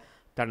அங்கே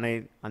தன்னை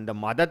அந்த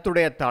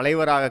மதத்துடைய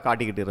தலைவராக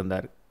காட்டிக்கிட்டு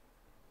இருந்தார்.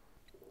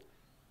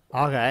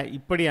 ஆக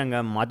இப்படி அங்கே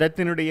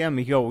மதத்தினுடைய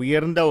மிக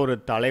உயர்ந்த ஒரு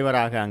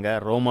தலைவராக அங்கே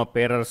ரோம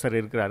பேரரசர்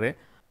இருக்கிறாரு.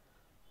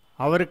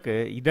 அவருக்கு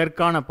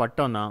இதற்கான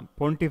பட்டம் தான்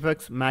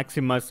பொன்டிஃபெக்ஸ்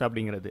மேக்சிமஸ்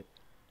அப்படிங்கிறது,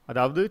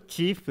 அதாவது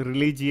சீஃப்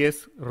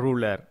ரிலீஜியஸ்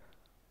ரூலர்.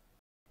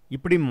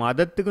 இப்படி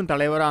மதத்துக்கும்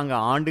தலைவராக அங்கே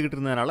ஆண்டுகிட்டு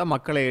இருந்ததுனால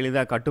மக்களை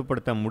எளிதாக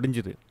கட்டுப்படுத்த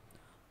முடிஞ்சுது.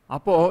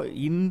 அப்போது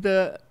இந்த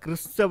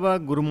கிறிஸ்தவ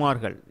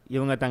குருமார்கள்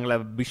இவங்க தங்களை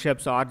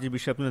பிஷப்ஸ், ஆர்ச்சி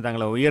பிஷப்ஸ்னு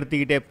தங்களை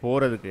உயர்த்திக்கிட்டே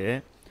போகிறதுக்கு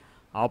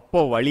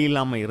அப்போது வழி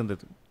இல்லாமல்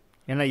இருந்தது.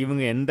 ஏன்னா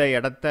இவங்க எந்த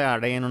இடத்த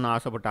அடையணும்னு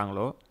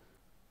ஆசைப்பட்டாங்களோ,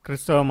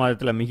 கிறிஸ்தவ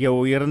மதத்தில் மிக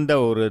உயர்ந்த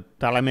ஒரு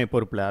தலைமை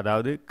பொறுப்பில்,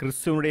 அதாவது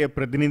கிறிஸ்துவனுடைய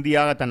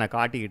பிரதிநிதியாக தன்னை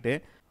காட்டிக்கிட்டு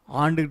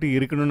ஆண்டுகிட்டு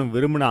இருக்கணும்னு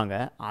விரும்பினாங்க.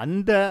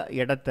 அந்த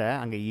இடத்த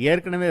அங்கே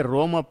ஏற்கனவே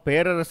ரோம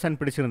பேரரசன்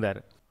பிடிச்சிருந்தார்.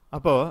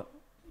 அப்போது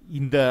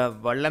இந்த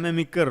வல்லமை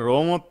மிக்க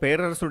ரோம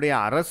பேரரசுடைய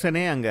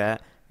அரசனே அங்கே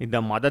இந்த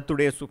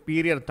மதத்துடைய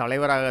சுப்பீரியர்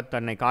தலைவராக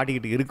தன்னை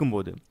காட்டிக்கிட்டு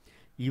இருக்கும்போது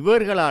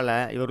இவர்களால்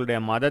இவர்களுடைய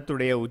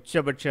மதத்துடைய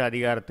உச்சபட்ச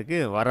அதிகாரத்துக்கு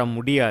வர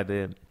முடியாது.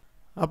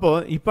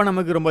 அப்போது இப்போ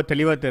நமக்கு ரொம்ப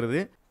தெளிவாக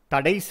தெரியுது,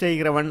 தடை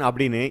செய்கிறவன்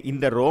அப்படின்னு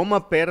இந்த ரோம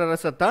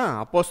பேரரசை தான்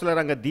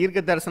அப்போஸ்தலர் அங்கே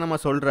தீர்க்க தரிசனமாக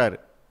சொல்கிறாரு.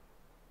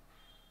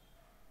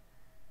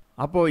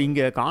 அப்போது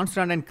இங்கே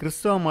கான்ஸ்டாண்டைன்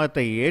கிறிஸ்தவ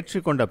மதத்தை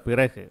ஏற்றுக்கொண்ட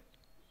பிறகு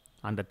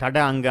அந்த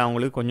தடை அங்கே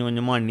அவங்களுக்கு கொஞ்சம்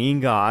கொஞ்சமாக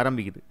நீங்க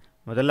ஆரம்பிக்குது.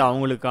 முதல்ல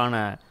அவங்களுக்கான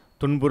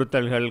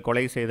துன்புறுத்தல்கள்,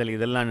 கொலை செய்தல்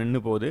இதெல்லாம் நின்று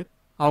போகுது.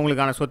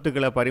 அவங்களுக்கான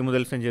சொத்துக்களை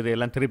பறிமுதல் செஞ்சது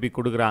எல்லாம் திருப்பி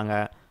கொடுக்குறாங்க.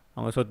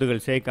 அவங்க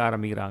சொத்துக்கள் சேர்க்க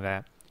ஆரம்பிக்கிறாங்க.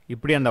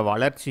 இப்படி அந்த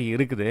வளர்ச்சி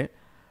இருக்குது.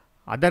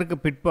 அதற்கு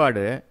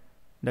பிற்பாடு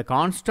இந்த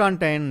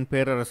கான்ஸ்டாண்டைன்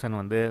பேரரசன்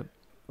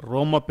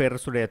ரோம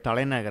பேரரசுடைய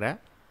தலைநகரை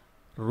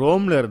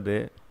ரோம்லேருந்து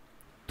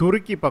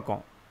துருக்கி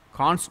பக்கம்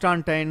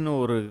கான்ஸ்டாண்டைன்னு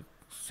ஒரு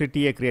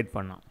சிட்டியை க்ரியேட்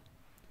பண்ணான்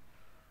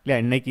இல்லையா.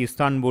 இன்றைக்கி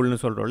இஸ்தான்புல்னு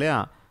சொல்கிறோம் இல்லையா,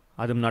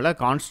 அதுனால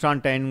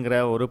கான்ஸ்டாண்டைன்கிற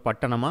ஒரு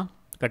பட்டணமாக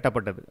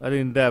கட்டப்பட்டது. அது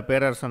இந்த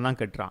பேரரசன் தான்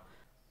கட்டுறான்.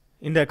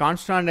 இந்த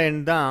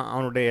கான்ஸ்டாண்டைன் தான்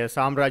அவனுடைய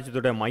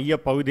சாம்ராஜ்யத்தோட மைய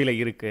பகுதியில்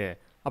இருக்குது.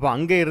 அப்போ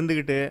அங்கே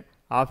இருந்துக்கிட்டு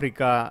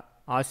ஆப்பிரிக்கா,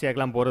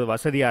 ஆசியாக்கெலாம் போகிறது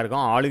வசதியாக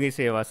இருக்கும், ஆளுகை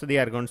செய்ய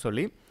வசதியாக இருக்கும்னு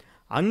சொல்லி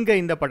அங்கே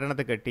இந்த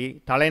பட்டணத்தை கட்டி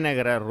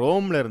தலைநகரை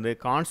ரோம்லேருந்து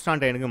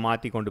கான்ஸ்டாண்டைனுக்கு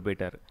மாற்றி கொண்டு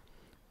போயிட்டார்.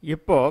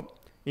 இப்போது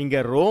இங்கே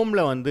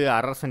ரோமில்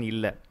அரசன்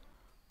இல்லை.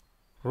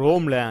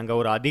 ரோமில் அங்கே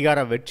ஒரு அதிகார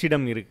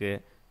வெற்றிடம்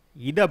இருக்குது.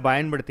 இதை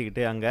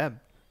பயன்படுத்திக்கிட்டு அங்கே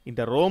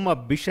இந்த ரோம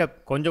பிஷப்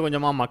கொஞ்சம்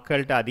கொஞ்சமாக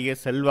மக்கள்கிட்ட அதிக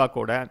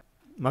செல்வாக்கோட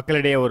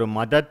மக்களிடையே ஒரு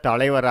மத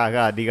தலைவராக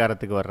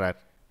அதிகாரத்துக்கு வர்றார்.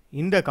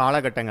 இந்த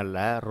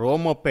காலகட்டங்களில்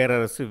ரோம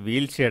பேரரசு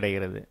வீழ்ச்சி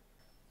அடைகிறது.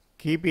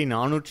 கிபி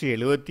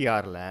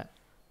 476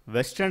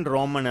 வெஸ்டர்ன்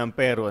ரோமன்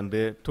எம்பையர்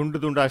துண்டு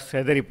துண்டாக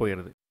செதறி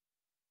போயிடுது.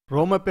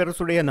 ரோம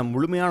பேரரசுடைய அந்த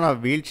முழுமையான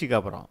வீழ்ச்சிக்கு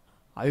அப்புறம்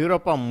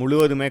ஐரோப்பா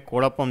முழுவதுமே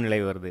குழப்பம் நிலை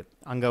வருது.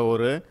 அங்கே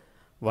ஒரு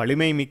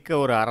வலிமை மிக்க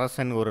ஒரு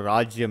அரசன், ஒரு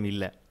ராஜ்யம்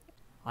இல்லை.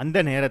 அந்த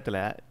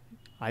நேரத்தில்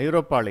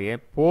ஐரோப்பாலேயே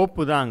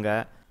போப்பு தான் அங்கே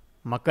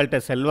மக்கள்கிட்ட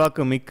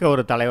செல்வாக்கு மிக்க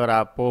ஒரு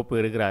தலைவராக போப்பு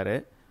இருக்கிறாரு.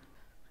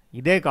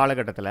 இதே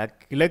காலகட்டத்தில்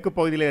கிழக்கு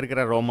பகுதியில்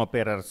இருக்கிற ரோம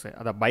பேரரசு,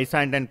 அதை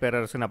பைசாண்டைன்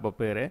பேரரசுன்னு அப்போ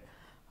பேர்,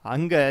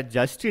 அங்கே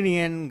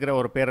ஜஸ்டினியன்கிற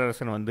ஒரு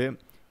பேரரசன்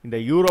இந்த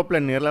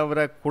யூரோப்பில் நிலவர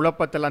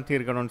குழப்பத்தெல்லாம்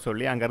தீர்க்கணும்னு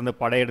சொல்லி அங்கேருந்து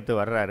படையெடுத்து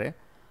வர்றாரு.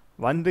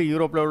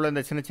 யூரோப்பில் உள்ள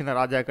இந்த சின்ன சின்ன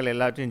ராஜாக்கள்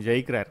எல்லாத்தையும்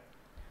ஜெயிக்கிறார்.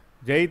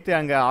 ஜெயித்து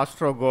அங்கே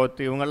ஆஸ்ட்ரோகோத்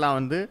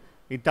இவங்கெல்லாம்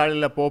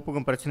இத்தாலியில்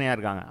போப்புக்கும் பிரச்சனையாக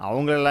இருக்காங்க.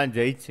 அவங்களெல்லாம்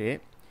ஜெயிச்சு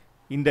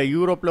இந்த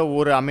யூரோப்பில்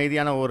ஒரு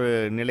அமைதியான ஒரு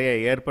நிலையை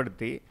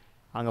ஏற்படுத்தி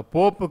அங்கே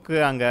போப்புக்கு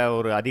அங்கே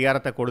ஒரு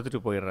அதிகாரத்தை கொடுத்துட்டு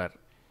போயிடுறார்.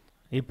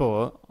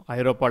 இப்போது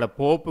ஐரோப்பாவில்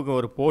போப்புக்கு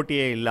ஒரு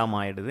போட்டியே இல்லாமல்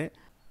ஆயிடுது.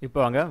 இப்போ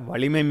அங்கே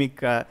வலிமை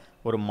மிக்க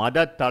ஒரு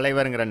மத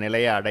தலைவருங்கிற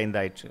நிலையை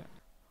அடைந்தாயிற்று.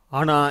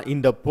 ஆனால்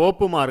இந்த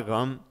போப்பு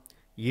மார்க்கம்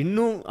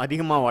இன்னும்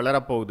அதிகமாக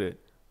வளரப்போகுது.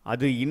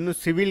 அது இன்னும்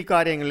சிவில்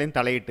காரியங்களையும்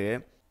தலையிட்டு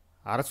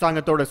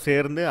அரசாங்கத்தோடு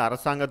சேர்ந்து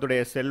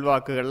அரசாங்கத்துடைய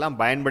செல்வாக்குகள்லாம்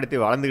பயன்படுத்தி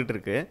வளர்ந்துக்கிட்டு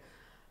இருக்கு.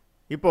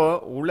 இப்போது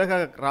உலக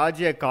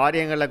ராஜ்ய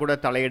காரியங்களில் கூட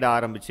தலையிட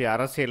ஆரம்பித்து,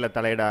 அரசியலில்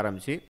தலையிட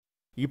ஆரம்பித்து,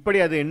 இப்படி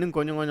அது இன்னும்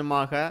கொஞ்சம்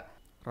கொஞ்சமாக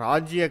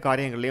ராஜ்ய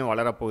காரியங்களையும்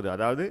வளரப்போகுது.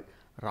 அதாவது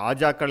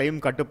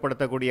ராஜாக்களையும்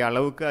கட்டுப்படுத்தக்கூடிய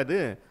அளவுக்கு அது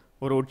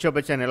ஒரு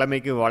உச்சபட்ச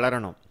நிலைமைக்கு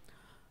வளரணும்.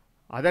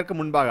 அதற்கு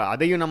முன்பாக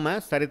அதையும் நம்ம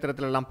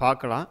சரித்திரத்திலலாம்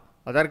பார்க்கலாம்.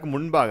 அதற்கு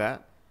முன்பாக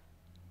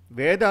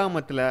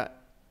வேதாகமத்தில்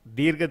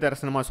தீர்க்க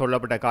தரிசனமாக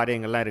சொல்லப்பட்ட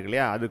காரியங்கள்லாம் இருக்கு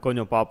இல்லையா, அது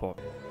கொஞ்சம் பார்ப்போம்.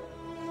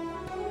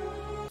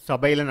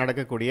 சபையில்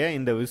நடக்கக்கூடிய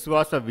இந்த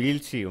விசுவாச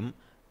வீழ்ச்சியும்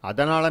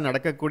அதனால்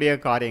நடக்கக்கூடிய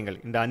காரியங்கள்,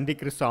 இந்த அந்தி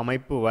கிறிஸ்து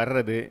அமைப்பு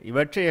வர்றது,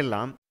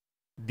 இவற்றையெல்லாம்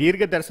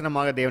தீர்க்க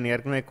தரிசனமாக தேவன்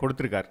ஏற்கனவே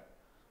கொடுத்துருக்கார்.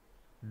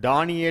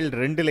 தானியேல்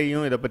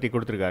 2லையும் இதை பற்றி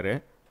கொடுத்துருக்காரு.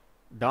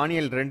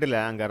 தானியேல் 2ல்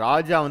அங்கே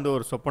ராஜா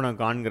ஒரு சொப்பனம்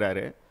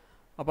காண்கிறாரு.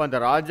 அப்போ அந்த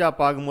ராஜா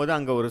பார்க்கும்போது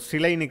அங்கே ஒரு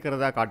சிலை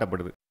நிற்கிறதா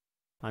காட்டப்படுது.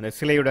 அந்த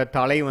சிலையோட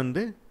தலை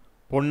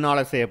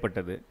பொன்னால்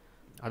செய்யப்பட்டது.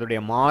 அதோடைய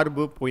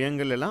மார்பு,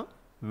 புயங்கள் எல்லாம்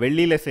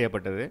வெள்ளியில்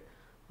செய்யப்பட்டது.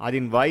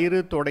 அதன் வயிறு,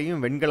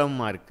 தொடையும்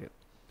வெண்கலமாக இருக்குது.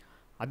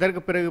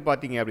 அதற்கு பிறகு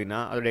பார்த்தீங்க அப்படின்னா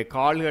அதோடைய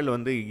கால்கள்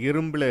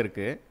இரும்பில்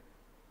இருக்குது.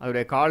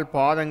 அதோடைய கால்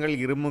பாதங்கள்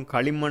இரும்பும்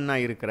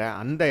களிமண்ணாக இருக்கிற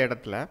அந்த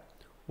இடத்துல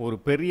ஒரு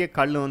பெரிய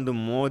கல்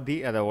மோதி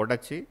அதை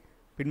உடைச்சி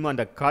பின்பு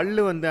அந்த கல்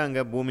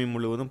அங்கே பூமி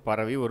முழுவதும்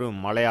பரவி ஒரு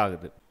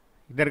மலையாகுது.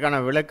 இதற்கான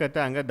விளக்கத்தை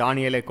அங்கே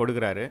தானியேலே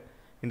கொடுக்குறாரு.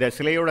 இந்த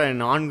சிலையோட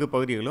 4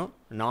 பகுதிகளும்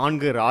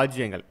 4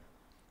 ராஜ்யங்கள்,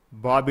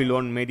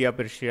 பாபிலோன், மேதியா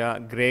பெர்ஷியா,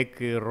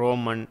 கிரேக்கு,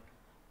 ரோமன்,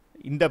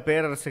 இந்த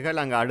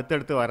பேரரசுகள் அங்கே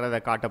அடுத்தடுத்து வர்றதை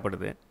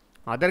காட்டப்படுது.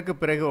 அதற்கு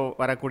பிறகு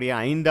வரக்கூடிய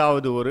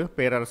 5வது ஒரு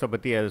பேரரசை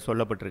பற்றி அது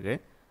சொல்லப்பட்டிருக்கு.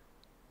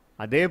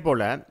 அதே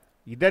போல்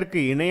இதற்கு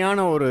இணையான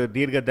ஒரு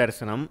தீர்க்க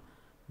தரிசனம்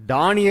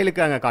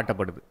தானியேலுக்கு அங்கே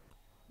காட்டப்படுது.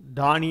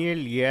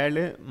 தானியேல்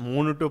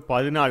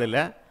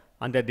 7:3-14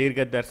 அந்த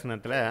தீர்க்க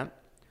தரிசனத்தில்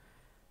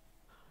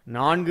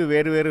 4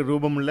 வேறு வேறு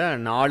ரூபமுள்ள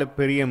 4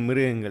 பெரிய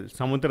மிருகங்கள்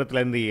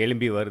சமுத்திரத்திலேருந்து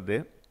எழும்பி வருது.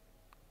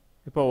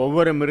 இப்போ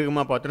ஒவ்வொரு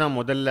மிருகமாக பார்த்தோன்னா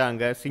முதல்ல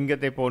அங்கே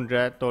சிங்கத்தை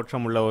போன்ற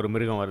தோற்றம் உள்ள ஒரு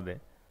மிருகம் வருது.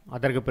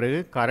 அதற்கு பிறகு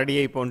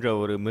கரடியை போன்ற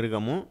ஒரு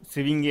மிருகமும்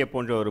சிவிங்கியை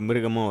போன்ற ஒரு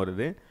மிருகமும்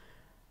வருது.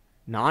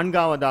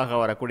 நான்காவதாக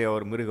வரக்கூடிய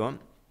ஒரு மிருகம்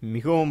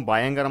மிகவும்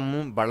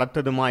பயங்கரமும்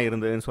பலத்ததுமாக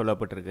இருந்ததுன்னு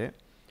சொல்லப்பட்டிருக்கு.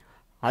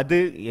 அது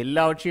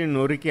எல்லாவற்றையும்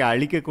நொறுக்கி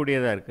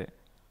அழிக்கக்கூடியதாக இருக்குது.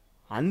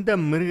 அந்த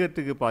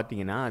மிருகத்துக்கு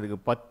பார்த்தீங்கன்னா அதுக்கு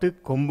 10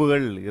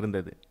 கொம்புகள்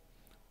இருந்தது.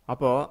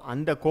 அப்போது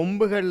அந்த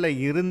கொம்புகளில்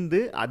இருந்து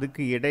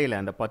அதுக்கு இடையில்,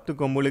 அந்த 10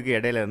 கொம்புகளுக்கு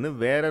இடையில இருந்து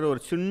வேறொரு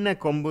ஒரு சின்ன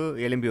கொம்பு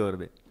எழும்பி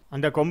வருது.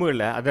 அந்த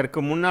கொம்புகளில் அதற்கு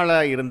முன்னால்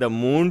இருந்த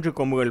 3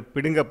 கொம்புகள்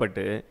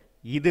பிடுங்கப்பட்டு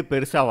இது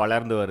பெருசாக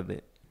வளர்ந்து வருது.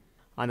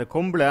 அந்த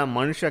கொம்பில்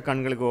மனுஷ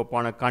கண்களுக்கு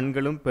ஒப்பான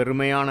கண்களும்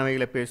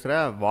பெருமையானவைகளை பேசுகிற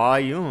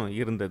வாயும்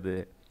இருந்தது.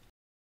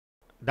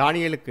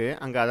 தானியேலுக்கு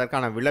அங்கே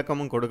அதற்கான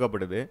விளக்கமும்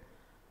கொடுக்கப்படுது.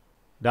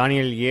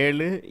 தானியேல்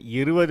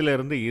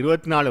 7:20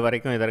 24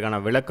 வரைக்கும் இதற்கான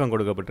விளக்கம்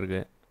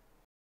கொடுக்கப்பட்டிருக்கு.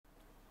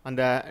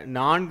 அந்த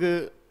 4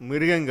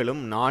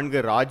 மிருகங்களும்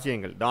 4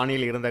 ராஜ்யங்கள்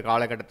தானியேல் இருந்த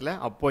காலகட்டத்தில்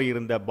அப்போ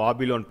இருந்த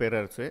பாபிலோன்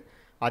பேரரசு,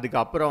 அதுக்கு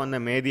அப்புறம் வந்த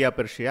மேதியா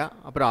பெர்ஷியா,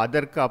 அப்புறம்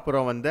அதற்கு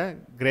அப்புறம் வந்த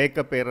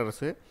கிரேக்க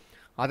பேரரசு,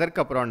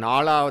 அதற்கப்புறம்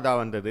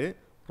 4ஆவதாக வந்தது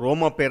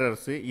ரோம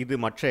பேரரசு. இது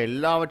மற்ற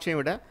எல்லாவற்றையும்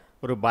விட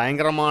ஒரு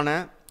பயங்கரமான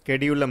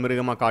கெடியுள்ள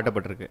மிருகமாக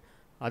காட்டப்பட்டிருக்கு.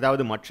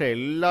 அதாவது மற்ற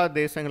எல்லா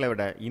தேசங்களை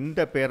விட இந்த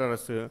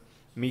பேரரசு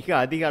மிக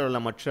அதிக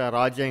அளவில் மற்ற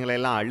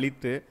ராஜ்யங்களெல்லாம்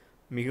அழித்து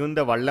மிகுந்த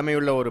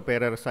வல்லமையுள்ள ஒரு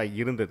பேரரசாக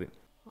இருந்தது.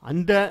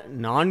 அந்த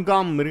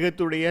 4ஆம்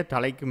மிருகத்துடைய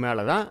தலைக்கு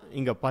மேலே தான்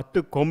இங்கே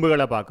 10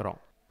 கொம்புகளை பார்க்குறோம்.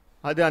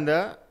 அது அந்த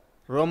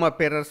ரோம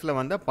பேரரசில்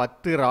வந்த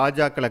 10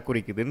 ராஜாக்களை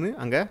குறிக்குதுன்னு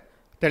அங்கே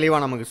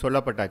தெளிவாக நமக்கு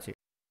சொல்லப்பட்டாச்சு.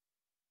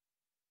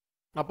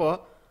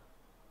 அப்போது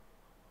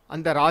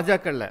அந்த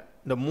ராஜாக்களில்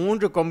இந்த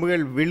 3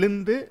 கொம்புகள்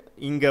விழுந்து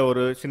இங்கே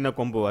ஒரு சின்ன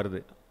கொம்பு வருது.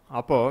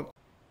 அப்போது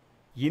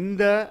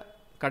இந்த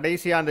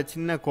கடைசியாக அந்த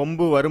சின்ன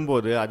கொம்பு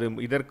வரும்போது அது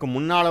இதற்கு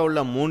முன்னால் உள்ள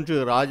 3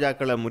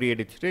 ராஜாக்களை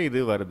முறியடிச்சுட்டு இது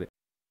வருது.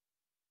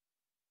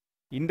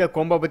 இந்த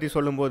கொம்பை பற்றி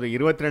சொல்லும்போது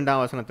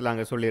 22ஆம் வசனத்தில்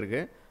அங்கே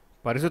சொல்லியிருக்கு,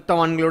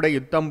 பரிசுத்தவான்களோட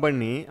யுத்தம்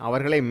பண்ணி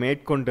அவர்களை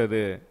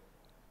மேற்கொண்டது.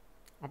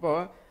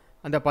 அப்போது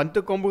அந்த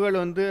 10 கொம்புகள்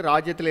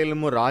ராஜ்யத்தில்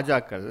எழும்பும்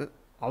ராஜாக்கள்,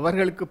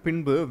 அவர்களுக்கு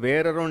பின்பு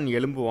வேறொருவன்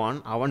எழும்புவான்,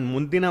 அவன்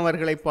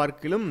முந்தினவர்களை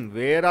பார்க்கிலும்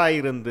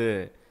வேறாயிருந்து.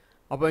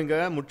 அப்போ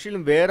இங்கே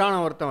முற்றிலும் வேறான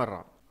ஒருத்தன்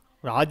வர்றான்.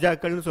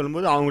 ராஜாக்கள்னு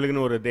சொல்லும்போது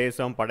அவங்களுக்குன்னு ஒரு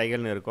தேசம்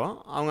படைகள்னு இருக்கும்,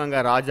 அவங்க அங்கே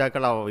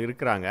ராஜாக்கள்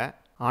இருக்கிறாங்க.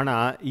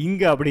 ஆனால்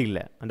இங்கே அப்படி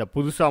இல்லை. அந்த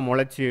புதுசாக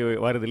முளைச்சி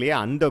வருது இல்லையா,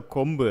 அந்த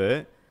கொம்பு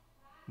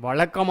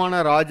வழக்கமான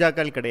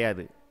ராஜாக்கள்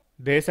கிடையாது.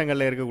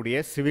 தேசங்களில் இருக்கக்கூடிய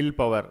சிவில்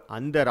பவர்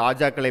அந்த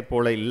ராஜாக்களை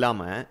போல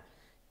இல்லாமல்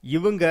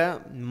இவங்க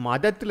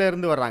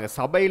மதத்திலிருந்து வர்றாங்க,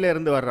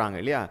 சபையிலிருந்து வர்றாங்க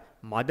இல்லையா.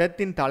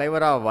 மதத்தின்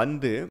தலைவராக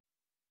வந்து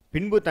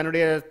பின்பு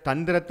தன்னுடைய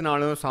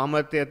தந்திரத்தினாலும்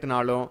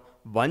சாமர்த்தியத்தினாலும்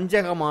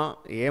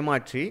வஞ்சகமாக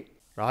ஏமாற்றி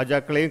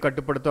ராஜாக்களையும்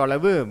கட்டுப்படுத்தும்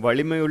அளவு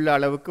வலிமையுள்ள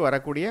அளவுக்கு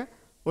வரக்கூடிய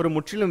ஒரு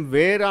முற்றிலும்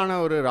வேறான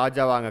ஒரு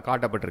ராஜாவாக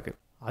காட்டப்பட்டிருக்கு.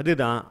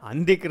 அதுதான்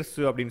அந்தி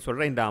கிறிஸ்து அப்படின்னு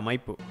சொல்கிற இந்த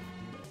அமைப்பு.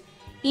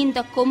 இந்த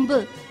கொம்பு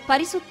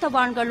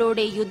பரிசுத்தவான்களோட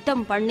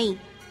யுத்தம் பண்ணி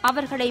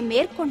அவர்களை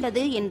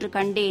மேற்கொண்டது என்று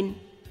கண்டேன்.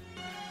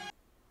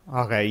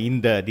 ஆக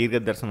இந்த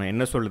தீர்க்க தரிசனம்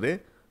என்ன சொல்லுது?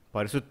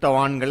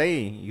 பரிசுத்தவான்களை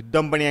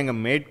யுத்தம் பண்ணி அங்கே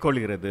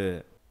மேற்கொள்கிறது.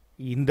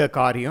 இந்த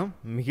காரியம்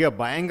மிக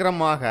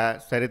பயங்கரமாக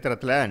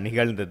சரித்திரத்தில்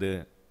நிகழ்ந்தது.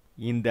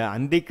 இந்த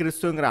அந்தி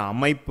கிறிஸ்துங்கிற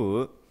அமைப்பு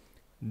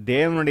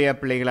தேவனுடைய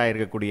பிள்ளைகளாக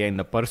இருக்கக்கூடிய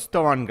இந்த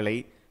பரிசுத்தவான்களை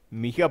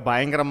மிக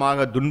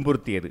பயங்கரமாக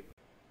துன்புறுத்தியது.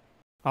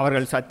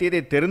 அவர்கள் சத்தியத்தை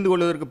தெரிந்து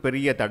கொள்வதற்கு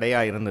பெரிய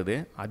தடையாக இருந்தது.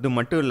 அது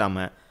மட்டும்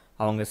இல்லாமல்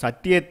அவங்க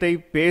சத்தியத்தை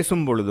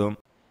பேசும் பொழுதும்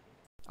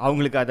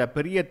அவங்களுக்கு அதை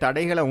பெரிய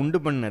தடைகளை உண்டு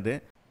பண்ணது.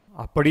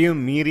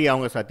 அப்படியும் மீறி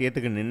அவங்க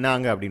சத்தியத்துக்கு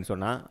நின்னாங்க அப்படின்னு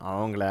சொன்னால்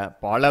அவங்கள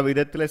பல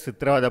விதத்தில்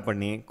சித்திரவதை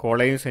பண்ணி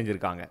கொலையும்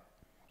செஞ்சுருக்காங்க.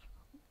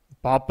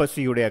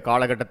 பாப்பசியுடைய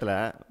காலகட்டத்தில்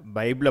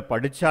பைபிளை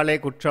படித்தாலே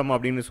குற்றம்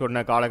அப்படின்னு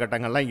சொன்ன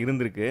காலகட்டங்கள்லாம்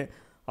இருந்திருக்கு.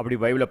 அப்படி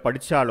பைபிளை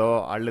படித்தாலோ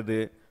அல்லது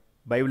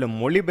பைபிளை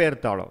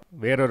மொழிபெயர்த்தாலோ,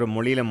 வேறொரு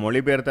மொழியில்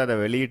மொழிபெயர்த்து அதை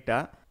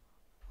வெளியிட்டால்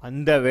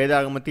அந்த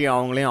வேதாகமத்தையும்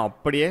அவங்களையும்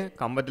அப்படியே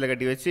கம்பத்தில்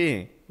கட்டி வச்சு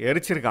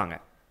எரிச்சிருக்காங்க.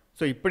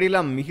 ஸோ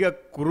இப்படிலாம் மிக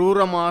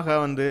குரூரமாக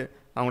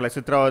அவங்கள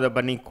சித்திரவதை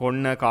பண்ணி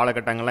கொன்ன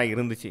காலகட்டங்கள்லாம்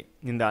இருந்துச்சு.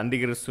 இந்த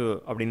அந்திகிறிஸ்து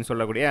அப்படின்னு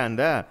சொல்லக்கூடிய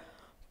அந்த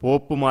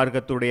போப்பு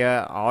மார்க்கத்துடைய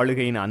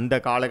ஆளுகையின் அந்த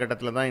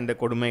காலகட்டத்தில் தான் இந்த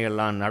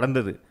கொடுமைகள்லாம்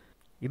நடந்தது.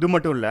 இது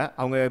மட்டும் இல்லை,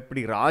 அவங்க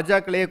இப்படி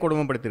ராஜாக்களையே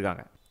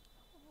கொடுமைப்படுத்திருக்காங்க.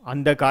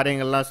 அந்த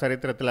காரியங்கள்லாம்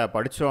சரித்திரத்தில்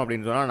படித்தோம்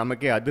அப்படின்னு சொன்னால்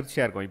நமக்கே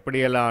அதிர்ச்சியாக இருக்கும்,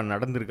 இப்படியெல்லாம்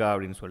நடந்திருக்கா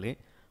அப்படின்னு சொல்லி.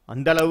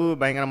 அந்தளவு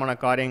பயங்கரமான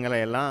காரியங்களை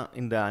எல்லாம்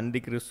இந்த அந்தி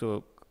கிறிஸ்து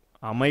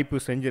அமைப்பு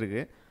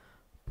செஞ்சுருக்கு.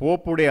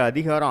 போப்புடைய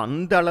அதிகாரம்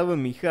அந்த அளவு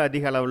மிக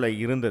அதிக அளவில்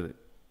இருந்தது.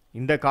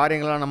 இந்த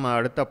காரியங்களாம் நம்ம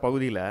அடுத்த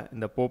பகுதியில்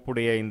இந்த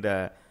போப்புடைய இந்த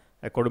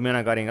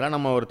கொடுமையான காரியங்களை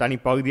நம்ம ஒரு தனி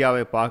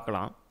பகுதியாகவே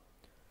பார்க்கலாம்.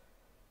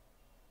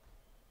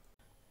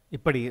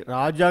 இப்படி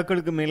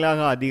ராஜாக்களுக்கு மேலாக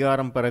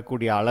அதிகாரம்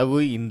பெறக்கூடிய அளவு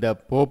இந்த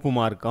போப்பு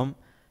மார்க்கம்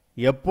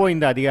எப்போ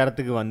இந்த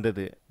அதிகாரத்துக்கு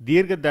வந்தது?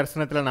 தீர்க்க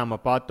தரிசனத்தில்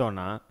நாம்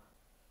பார்த்தோன்னா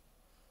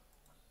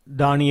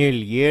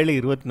தானியேல்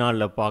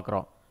 7:24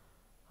 பார்க்குறோம்.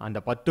 அந்த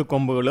 10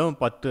 கொம்புகளும்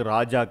 10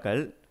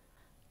 ராஜாக்கள்.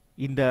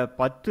 இந்த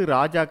 10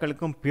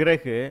 ராஜாக்களுக்கும்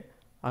பிறகு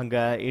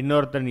அங்கே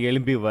இன்னொருத்தன்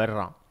எழும்பி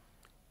வர்றான்.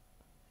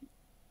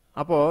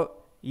 அப்போது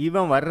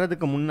இவன்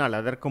வர்றதுக்கு முன்னால்,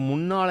 அதற்கு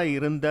முன்னால்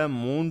இருந்த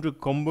 3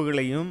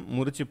 கொம்புகளையும்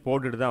முறித்து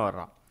போட்டுட்டு தான்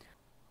வர்றான்.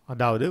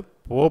 அதாவது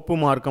போப்பு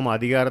மார்க்கம்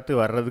அதிகாரத்து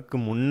வர்றதுக்கு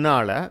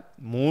முன்னால்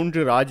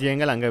 3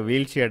 ராஜ்யங்கள் அங்கே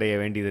வீழ்ச்சி அடைய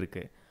வேண்டியது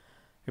இருக்குது.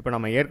 இப்போ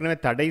நம்ம ஏற்கனவே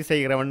தடை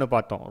செய்கிறவன்னு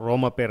பார்த்தோம்,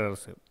 ரோம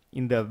பேரரசு.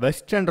 இந்த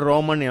வெஸ்டர்ன்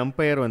ரோமன்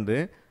எம்பையர்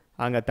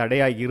அங்கே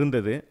தடையாக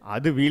இருந்தது,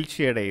 அது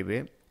வீழ்ச்சி அடையுது.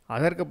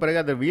 அதற்கு பிறகு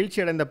அது வீழ்ச்சி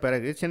அடைந்த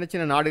பிறகு சின்ன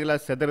சின்ன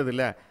நாடுகளாக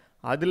செதுறதில்ல,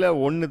 அதில்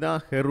ஒன்று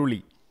தான்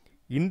ஹெருலி.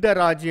 இந்த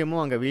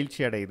ராஜ்யமும் அங்கே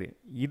வீழ்ச்சி அடையுது.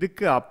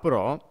 இதுக்கு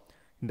அப்புறம்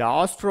இந்த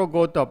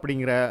ஆஸ்ட்ரோகோத்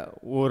அப்படிங்கிற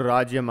ஒரு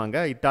ராஜ்யம்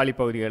அங்கே இத்தாலி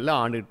பகுதிகளில்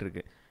ஆண்டுகிட்டு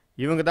இருக்கு.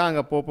 இவங்க தான்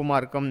அங்கே போப்பு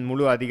மார்க்கம்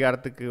முழு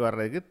அதிகாரத்துக்கு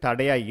வர்றதுக்கு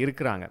தடையாக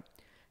இருக்கிறாங்க.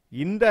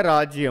 இந்த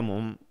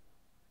ராஜ்யமும்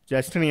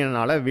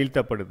ஜஸ்டினியனால்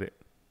வீழ்த்தப்படுது.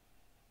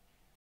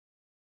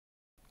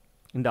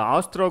 இந்த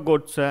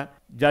ஆஸ்ட்ரோகோட்ஸை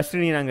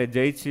ஜஸ்டினியன் அங்கே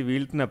ஜெயிச்சு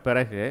வீழ்த்தின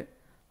பிறகு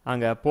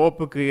அங்கே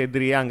போப்புக்கு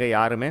எதிரியாக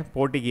அங்கே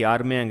போட்டிக்கு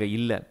யாருமே அங்கே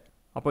இல்லை.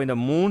 அப்போ இந்த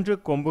 3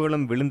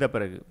 கொம்புகளும் விழுந்த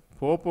பிறகு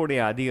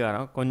போப்புடைய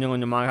அதிகாரம் கொஞ்சம்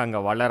கொஞ்சமாக அங்கே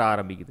வளர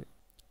ஆரம்பிக்குது.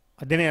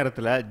 அதே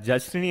நேரத்தில்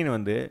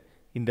ஜஸ்டினியன்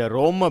இந்த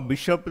ரோம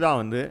பிஷப்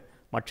தான்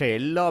மற்ற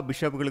எல்லா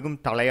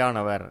பிஷப்புகளுக்கும்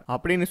தலையானவர்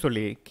அப்படின்னு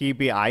சொல்லி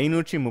கிபி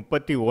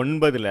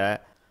 539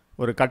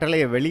 ஒரு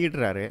கட்டளையை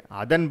வெளியிடுறாரு.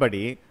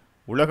 அதன்படி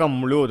உலகம்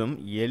முழுவதும்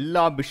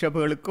எல்லா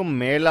பிஷப்புகளுக்கும்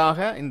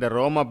மேலாக இந்த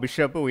ரோம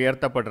பிஷப்பு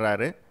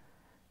உயர்த்தப்படுறாரு.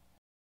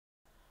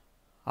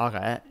 ஆக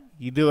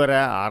இதுவரை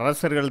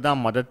அரசர்கள்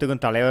தான்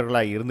மதத்துக்கும்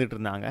தலைவர்களாக இருந்துட்டு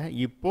இருந்தாங்க.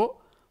 இப்போது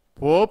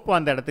போப்பு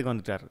அந்த இடத்துக்கு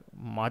வந்துட்டார்,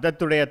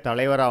 மதத்துடைய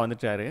தலைவராக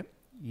வந்துட்டார்.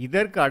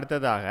 இதற்கு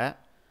அடுத்ததாக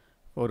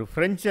ஒரு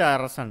பிரெஞ்சு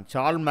அரசன்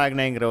சார்ல்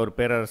மேக்னேங்கிற ஒரு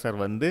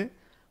பேரரசர்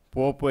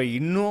போப்பை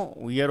இன்னும்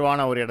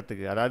உயர்வான ஒரு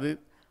இடத்துக்கு, அதாவது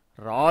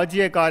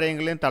ராஜ்ய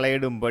காரியங்களையும்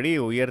தலையிடும்படி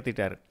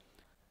உயர்த்திட்டார்.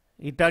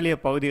 இத்தாலிய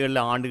பகுதிகளில்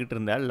ஆண்டுகிட்டு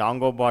இருந்த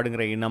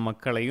லாங்கோபாடுங்கிற இன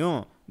மக்களையும்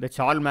இந்த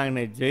சார்ல்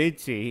மேக்னே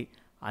ஜெயிச்சு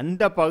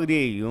அந்த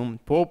பகுதியையும்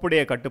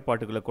போப்புடைய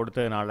கட்டுப்பாட்டுக்குள்ளே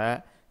கொடுத்ததுனால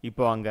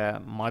இப்போ அங்கே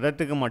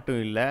மதத்துக்கு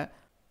மட்டும் இல்லை,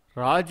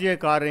 ராஜ்ய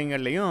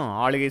காரியங்கள்லையும்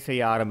ஆளுகை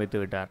செய்ய ஆரம்பித்து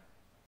விட்டார்.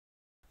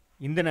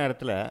 இந்த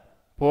நேரத்தில்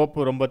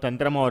போப்பு ரொம்ப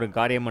தந்திரமாக ஒரு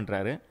காரியம்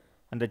பண்ணுறாரு.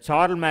 அந்த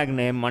சார்ல்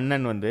மேக்னே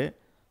மன்னன்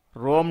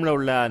ரோமில்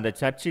உள்ள அந்த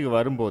சர்ச்சுக்கு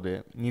வரும்போது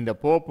இந்த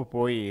போப்பு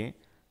போய்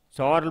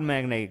சார்ல்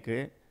மேக்னேக்கு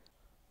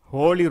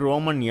ஹோலி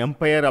ரோமன்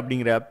எம்பையர்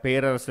அப்படிங்கிற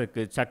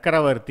பேரரசுக்கு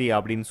சக்கரவர்த்தி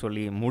அப்படின்னு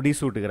சொல்லி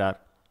முடிசூட்டுகிறார்.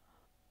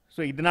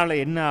 ஸோ இதனால்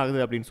என்ன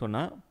ஆகுது அப்படின்னு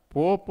சொன்னால்,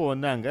 போப்பு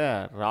அங்கே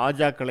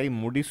ராஜாக்களை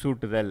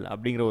முடிசூட்டுதல்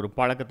அப்படிங்கிற ஒரு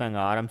பழக்கத்தை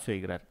அங்கே ஆரம்பிச்சு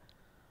வைக்கிறார்.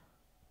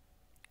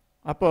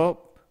 அப்போது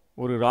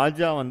ஒரு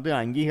ராஜா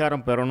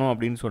அங்கீகாரம் பெறணும்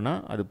அப்படின்னு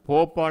சொன்னால் அது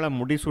போப்பால்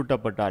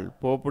முடிசூட்டப்பட்டால்,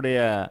 போப்புடைய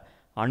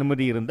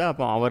அனுமதி இருந்தால்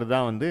அப்போ அவர்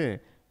தான்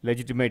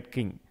லெஜிட்டிமேட்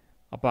கிங்.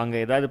 அப்போ அங்கே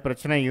ஏதாவது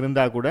பிரச்சனை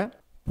இருந்தால் கூட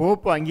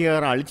போப்பு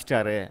அங்கீகாரம்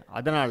அழிச்சிட்டாரு,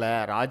 அதனால்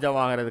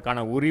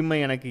ராஜாவாகிறதுக்கான உரிமை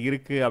எனக்கு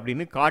இருக்குது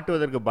அப்படின்னு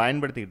காட்டுவதற்கு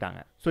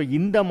பயன்படுத்திக்கிட்டாங்க. ஸோ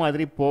இந்த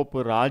மாதிரி போப்பு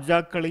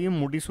ராஜாக்களையும்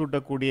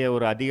முடிசூட்டக்கூடிய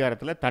ஒரு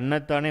அதிகாரத்தில்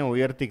தன்னைத்தானே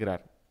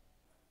உயர்த்திக்கிறார்.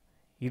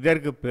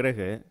 இதற்கு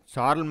பிறகு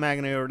சார்ல்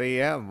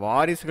மேக்னேயுடைய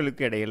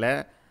வாரிசுகளுக்கு இடையில்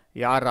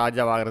யார்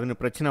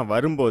ராஜாவாகிறதுன்னு பிரச்சனை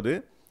வரும்போது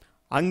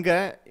அங்கே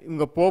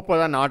இவங்க போப்பை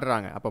தான்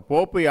நாடுறாங்க. அப்போ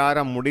போப்பு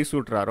யாரை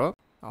முடிசூட்டுறாரோ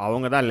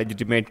அவங்க தான்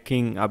லெஜிட்டிமேட்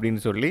கிங்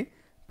அப்படின்னு சொல்லி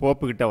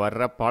போப்புக்கிட்ட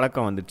வர்ற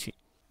பழக்கம் வந்துச்சு.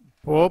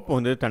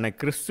 போப்பு தன்னை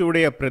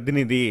கிறிஸ்துவுடைய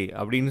பிரதிநிதி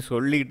அப்படின்னு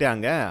சொல்லிட்டு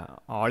அங்கே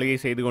ஆளுகை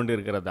செய்து கொண்டு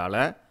இருக்கிறதால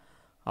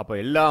அப்போ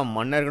எல்லா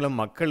மன்னர்களும்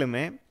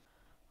மக்களுமே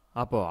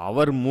அப்போது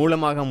அவர்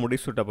மூலமாக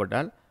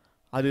முடிசூட்டப்பட்டால்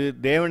அது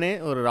தேவனே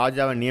ஒரு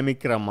ராஜாவை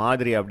நியமிக்கிற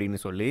மாதிரி அப்படின்னு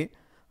சொல்லி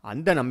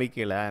அந்த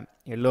நம்பிக்கையில்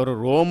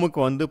எல்லோரும்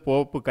ரோமுக்கு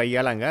போப்பு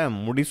கையால் அங்கே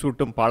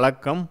முடிசூட்டும்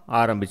பழக்கம்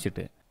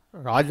ஆரம்பிச்சிட்டு,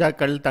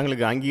 ராஜாக்கள்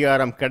தங்களுக்கு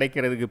அங்கீகாரம்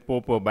கிடைக்கிறதுக்கு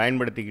போப்பை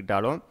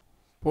பயன்படுத்திக்கிட்டாலும்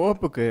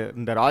போப்புக்கு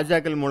இந்த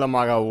ராஜாக்கள்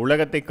மூலமாக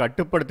உலகத்தை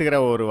கட்டுப்படுத்துகிற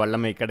ஒரு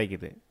வல்லமை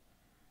கிடைக்குது.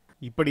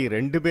 இப்படி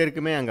 2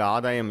 பேருக்குமே அங்கே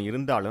ஆதாயம்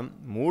இருந்தாலும்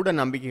மூட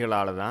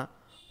நம்பிக்கைகளால் தான்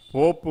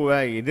போப்புவை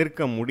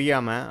எதிர்க்க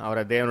முடியாமல்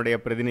அவரை தேவனுடைய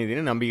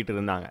பிரதிநிதின்னு நம்பிக்கிட்டு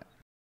இருந்தாங்க.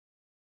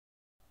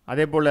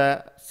 அதே போல்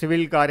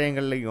சிவில்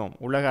காரியங்கள்லையும்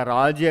உலக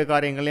ராஜ்ய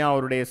காரியங்களையும்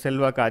அவருடைய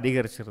செல்வாக்கு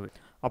அதிகரிச்சிருது.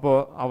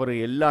 அப்போது அவர்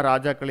எல்லா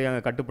ராஜாக்களையும்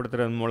அங்கே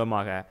கட்டுப்படுத்துறது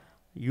மூலமாக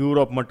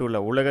யூரோப் மட்டும்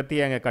இல்லை,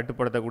 உலகத்தையே அங்கே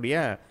கட்டுப்படுத்தக்கூடிய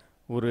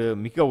ஒரு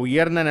மிக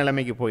உயர்ந்த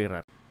நிலைமைக்கு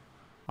போயிடுறார்.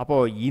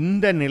 அப்போது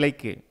இந்த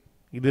நிலைக்கு,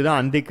 இதுதான்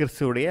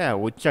அந்திகிறிஸ்துவுடைய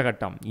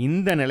உச்சகட்டம்,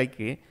 இந்த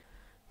நிலைக்கு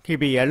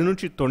கிபி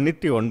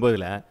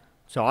 799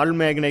 சார்ல்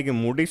மேக்னேக்கு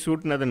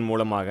முடிசூட்டினதன்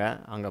மூலமாக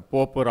அங்கே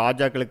போப்பு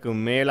ராஜாக்களுக்கு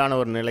மேலான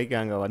ஒரு நிலைக்கு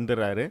அங்கே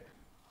வந்துடுறாரு.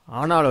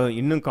 ஆனாலும்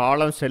இன்னும்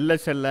காலம் செல்ல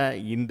செல்ல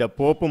இந்த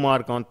போப்பு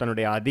மார்க்கம்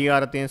தன்னுடைய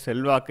அதிகாரத்தையும்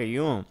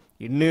செல்வாக்கையும்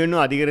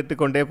இன்னும் அதிகரித்து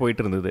கொண்டே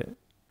போயிட்டு இருந்தது.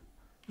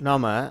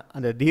 நாம்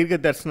அந்த தீர்க்க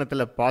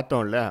தரிசனத்தில்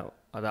பார்த்தோம்ல,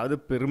 அதாவது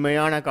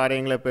பெருமையான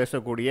காரியங்களை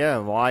பேசக்கூடிய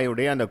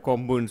வாயுடைய அந்த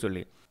கொம்புன்னு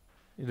சொல்லி.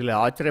 இதில்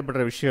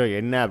ஆச்சரியப்படுற விஷயம்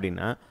என்ன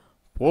அப்படின்னா,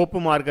 போப்பு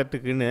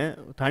மார்க்கத்துக்குன்னு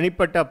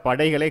தனிப்பட்ட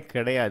படைகளே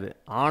கிடையாது.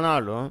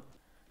 ஆனாலும்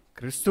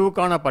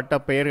கிறிஸ்துவுக்கான பட்ட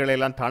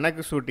பெயர்களெல்லாம்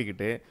தனக்கு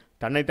சூட்டிக்கிட்டு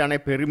தன்னைத்தானே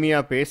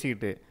பெருமையாக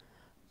பேசிக்கிட்டு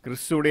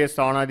கிறிஸ்துவுடைய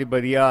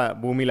ஸ்தானாதிபதியாக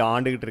பூமியில்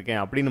ஆண்டுகிட்டு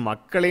இருக்கேன் அப்படின்னு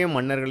மக்களையும்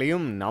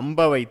மன்னர்களையும்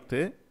நம்ப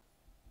வைத்து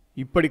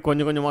இப்படி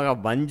கொஞ்சம் கொஞ்சமாக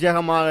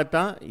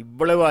வஞ்சகமாகத்தான்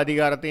இவ்வளவு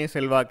அதிகாரத்தையும்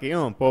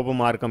செல்வாக்கையும் போப்பு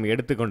மார்க்கம்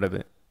எடுத்துக்கொண்டது.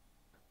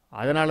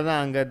 அதனால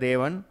தான் அங்கே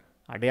தேவன்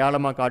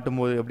அடையாளமாக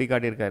காட்டும்போது எப்படி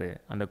காட்டியிருக்காரு,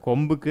 அந்த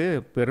கொம்புக்கு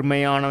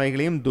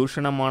பெருமையானவைகளையும்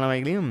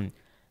தூஷணமானவைகளையும்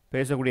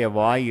பேசக்கூடிய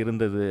வாய்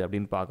இருந்தது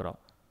அப்படின்னு பார்க்குறோம்.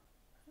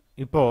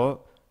 இப்போது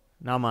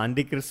நாம்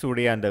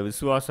அந்திகிறிஸ்துடைய அந்த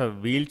விசுவாச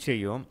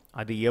வீழ்ச்சியும்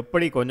அது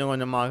எப்படி கொஞ்சம்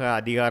கொஞ்சமாக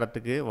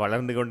அதிகாரத்துக்கு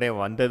வளர்ந்து கொண்டே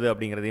வந்தது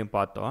அப்படிங்கிறதையும்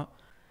பார்த்தோம்.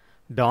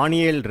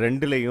 தானியேல்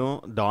 2லையும்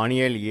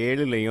தானியேல்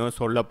 7லையும்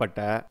சொல்லப்பட்ட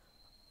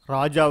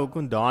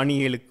ராஜாவுக்கும்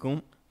தானியேலுக்கும்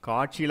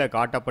காட்சியில்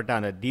காட்டப்பட்ட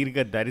அந்த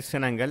தீர்க்க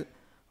தரிசனங்கள்,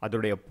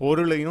 அதோடைய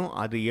பொருளையும்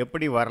அது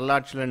எப்படி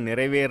வரலாற்றில்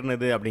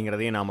நிறைவேறினது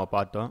அப்படிங்கிறதையும் நாம்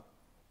பார்த்தோம்.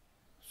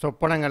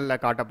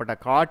 சொப்பனங்களில் காட்டப்பட்ட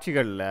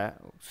காட்சிகளில்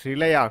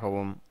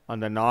சிலையாகவும்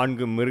அந்த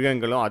 4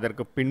 மிருகங்களும்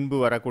அதற்கு பின்பு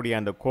வரக்கூடிய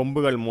அந்த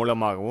கொம்புகள்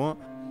மூலமாகவும்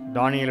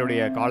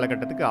தானியேலுடைய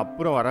காலகட்டத்துக்கு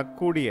அப்புறம்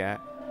வரக்கூடிய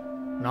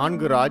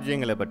 4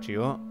 ராஜ்யங்களை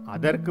பற்றியும்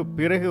அதற்கு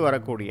பிறகு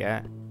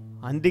வரக்கூடிய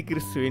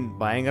அந்திகிறிஸ்துவின்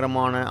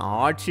பயங்கரமான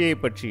ஆட்சியை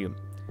பற்றியும்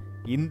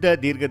இந்த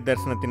தீர்க்க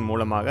தரிசனத்தின்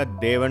மூலமாக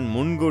தேவன்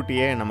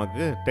முன்கூட்டியே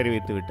நமக்கு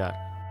தெரிவித்து விட்டார்.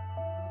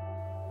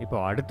 இப்போ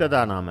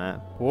அடுத்ததாக நாம்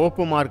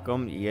போப்பு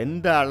மார்க்கம்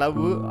எந்த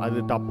அளவு அது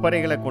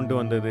தப்பறைகளை கொண்டு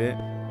வந்தது,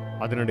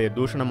 அதனுடைய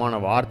தூஷணமான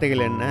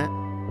வார்த்தைகள் என்ன,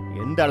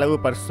 எந்த அளவு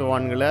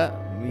பரிசுத்தவான்களை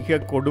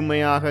மிக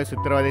கொடுமையாக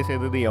சித்திரவதை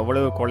செய்தது,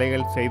 எவ்வளவு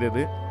கொலைகள்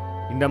செய்தது,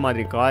 இந்த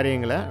மாதிரி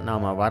காரியங்களை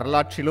நாம்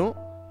வரலாற்றிலும்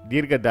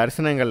தீர்க்க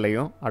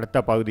தரிசனங்கள்லையும் அடுத்த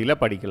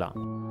பகுதியில் படிக்கலாம்.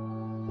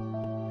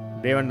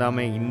 தேவன்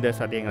தாமே இந்த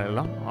சத்தியங்கள்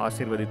எல்லாம்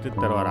ஆசீர்வதித்து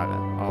தருவாராக.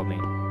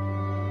 ஆமென்.